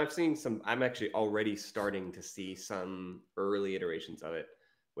 I've seen some. I'm actually already starting to see some early iterations of it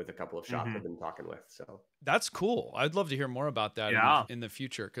with a couple of shops I've been talking with. So that's cool. I'd love to hear more about that in the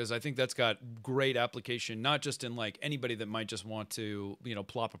future, because I think that's got great application, not just in like anybody that might just want to,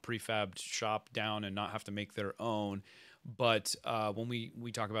 plop a prefabbed shop down and not have to make their own. But when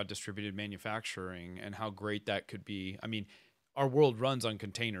we talk about distributed manufacturing and how great that could be, I mean, our world runs on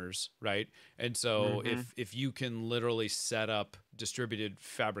containers, right? And so if you can literally set up distributed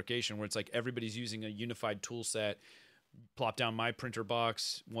fabrication where it's like everybody's using a unified tool set, plop down my printer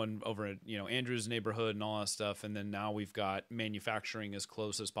box, one over at Andrew's neighborhood and all that stuff, and then now we've got manufacturing as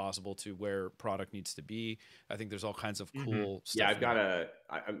close as possible to where product needs to be. I think there's all kinds of cool stuff. Yeah, I've got a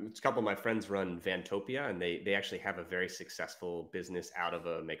couple of my friends run Vantopia, and they actually have a very successful business out of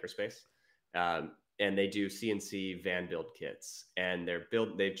a makerspace. And they do CNC van build kits, and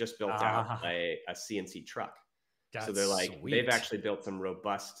they've just built out a CNC truck. That's so they're like, sweet. They've actually built some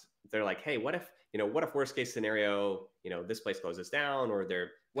robust. They're like, hey, what if worst case scenario, this place closes down, or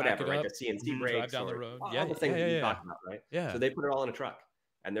they're whatever, right? The CNC breaks, drive down the road. All the things that you talked about, right? Yeah. So they put it all in a truck,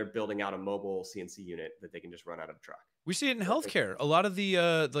 and they're building out a mobile CNC unit that they can just run out of a truck. We see it in healthcare. A lot of the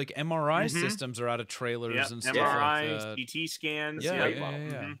like MRI systems are out of trailers and stuff MRI, like that. CT scans.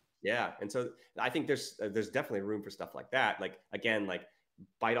 Yeah. And so I think there's definitely room for stuff like that. Like, again, like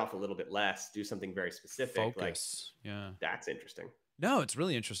bite off a little bit less, do something very specific. Focus. That's interesting. No, it's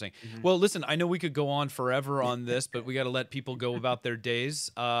really interesting. Well, listen, I know we could go on forever on this, but we got to let people go about their days.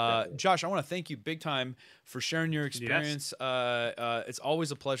 Josh, I want to thank you big time for sharing your experience. It's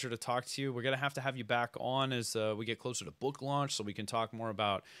always a pleasure to talk to you. We're going to have you back on as we get closer to book launch so we can talk more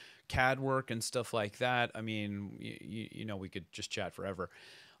about CAD work and stuff like that. I mean, we could just chat forever.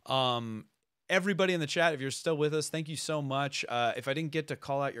 Everybody in the chat, if you're still with us, thank you so much. If I didn't get to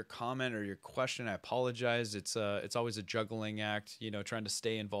call out your comment or your question, I apologize. It's always a juggling act, trying to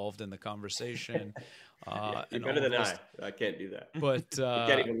stay involved in the conversation. You're better than I can't do that. But I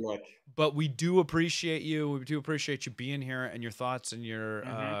can't even look. But we do appreciate you. We do appreciate you being here and your thoughts and your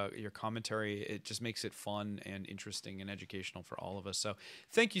commentary. It just makes it fun and interesting and educational for all of us. So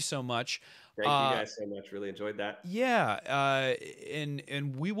thank you so much. Thank you guys so much. Really enjoyed that. Yeah.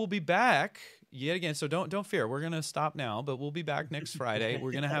 And we will be back yet again. So don't fear. We're going to stop now, but we'll be back next Friday.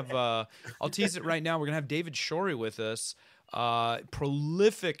 We're going to have, I'll tease it right now. We're going to have David Shorey with us.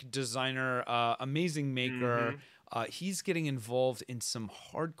 Prolific designer, amazing maker. He's getting involved in some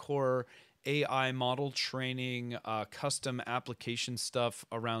hardcore AI model training, custom application stuff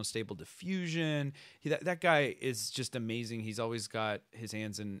around Stable Diffusion. That guy is just amazing. He's always got his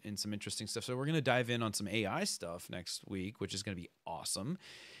hands in some interesting stuff. So we're going to dive in on some AI stuff next week, which is going to be awesome.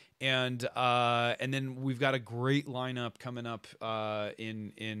 And then we've got a great lineup coming up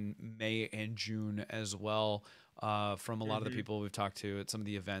in May and June as well, from a lot of the people we've talked to at some of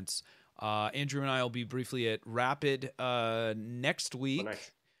the events. Andrew and I will be briefly at Rapid next week. Oh,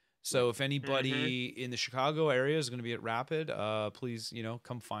 nice. So if anybody in the Chicago area is going to be at Rapid, please,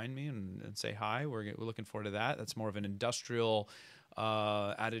 come find me and say hi. We're looking forward to that. That's more of an industrial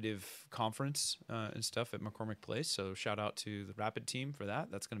additive conference and stuff at McCormick Place. So shout out to the Rapid team for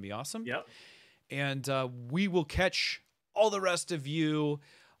that. That's going to be awesome. Yep. And we will catch all the rest of you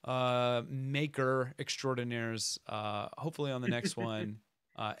maker extraordinaires hopefully on the next one.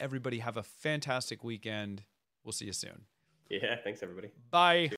 Everybody have a fantastic weekend. We'll see you soon. Yeah, thanks everybody. Bye.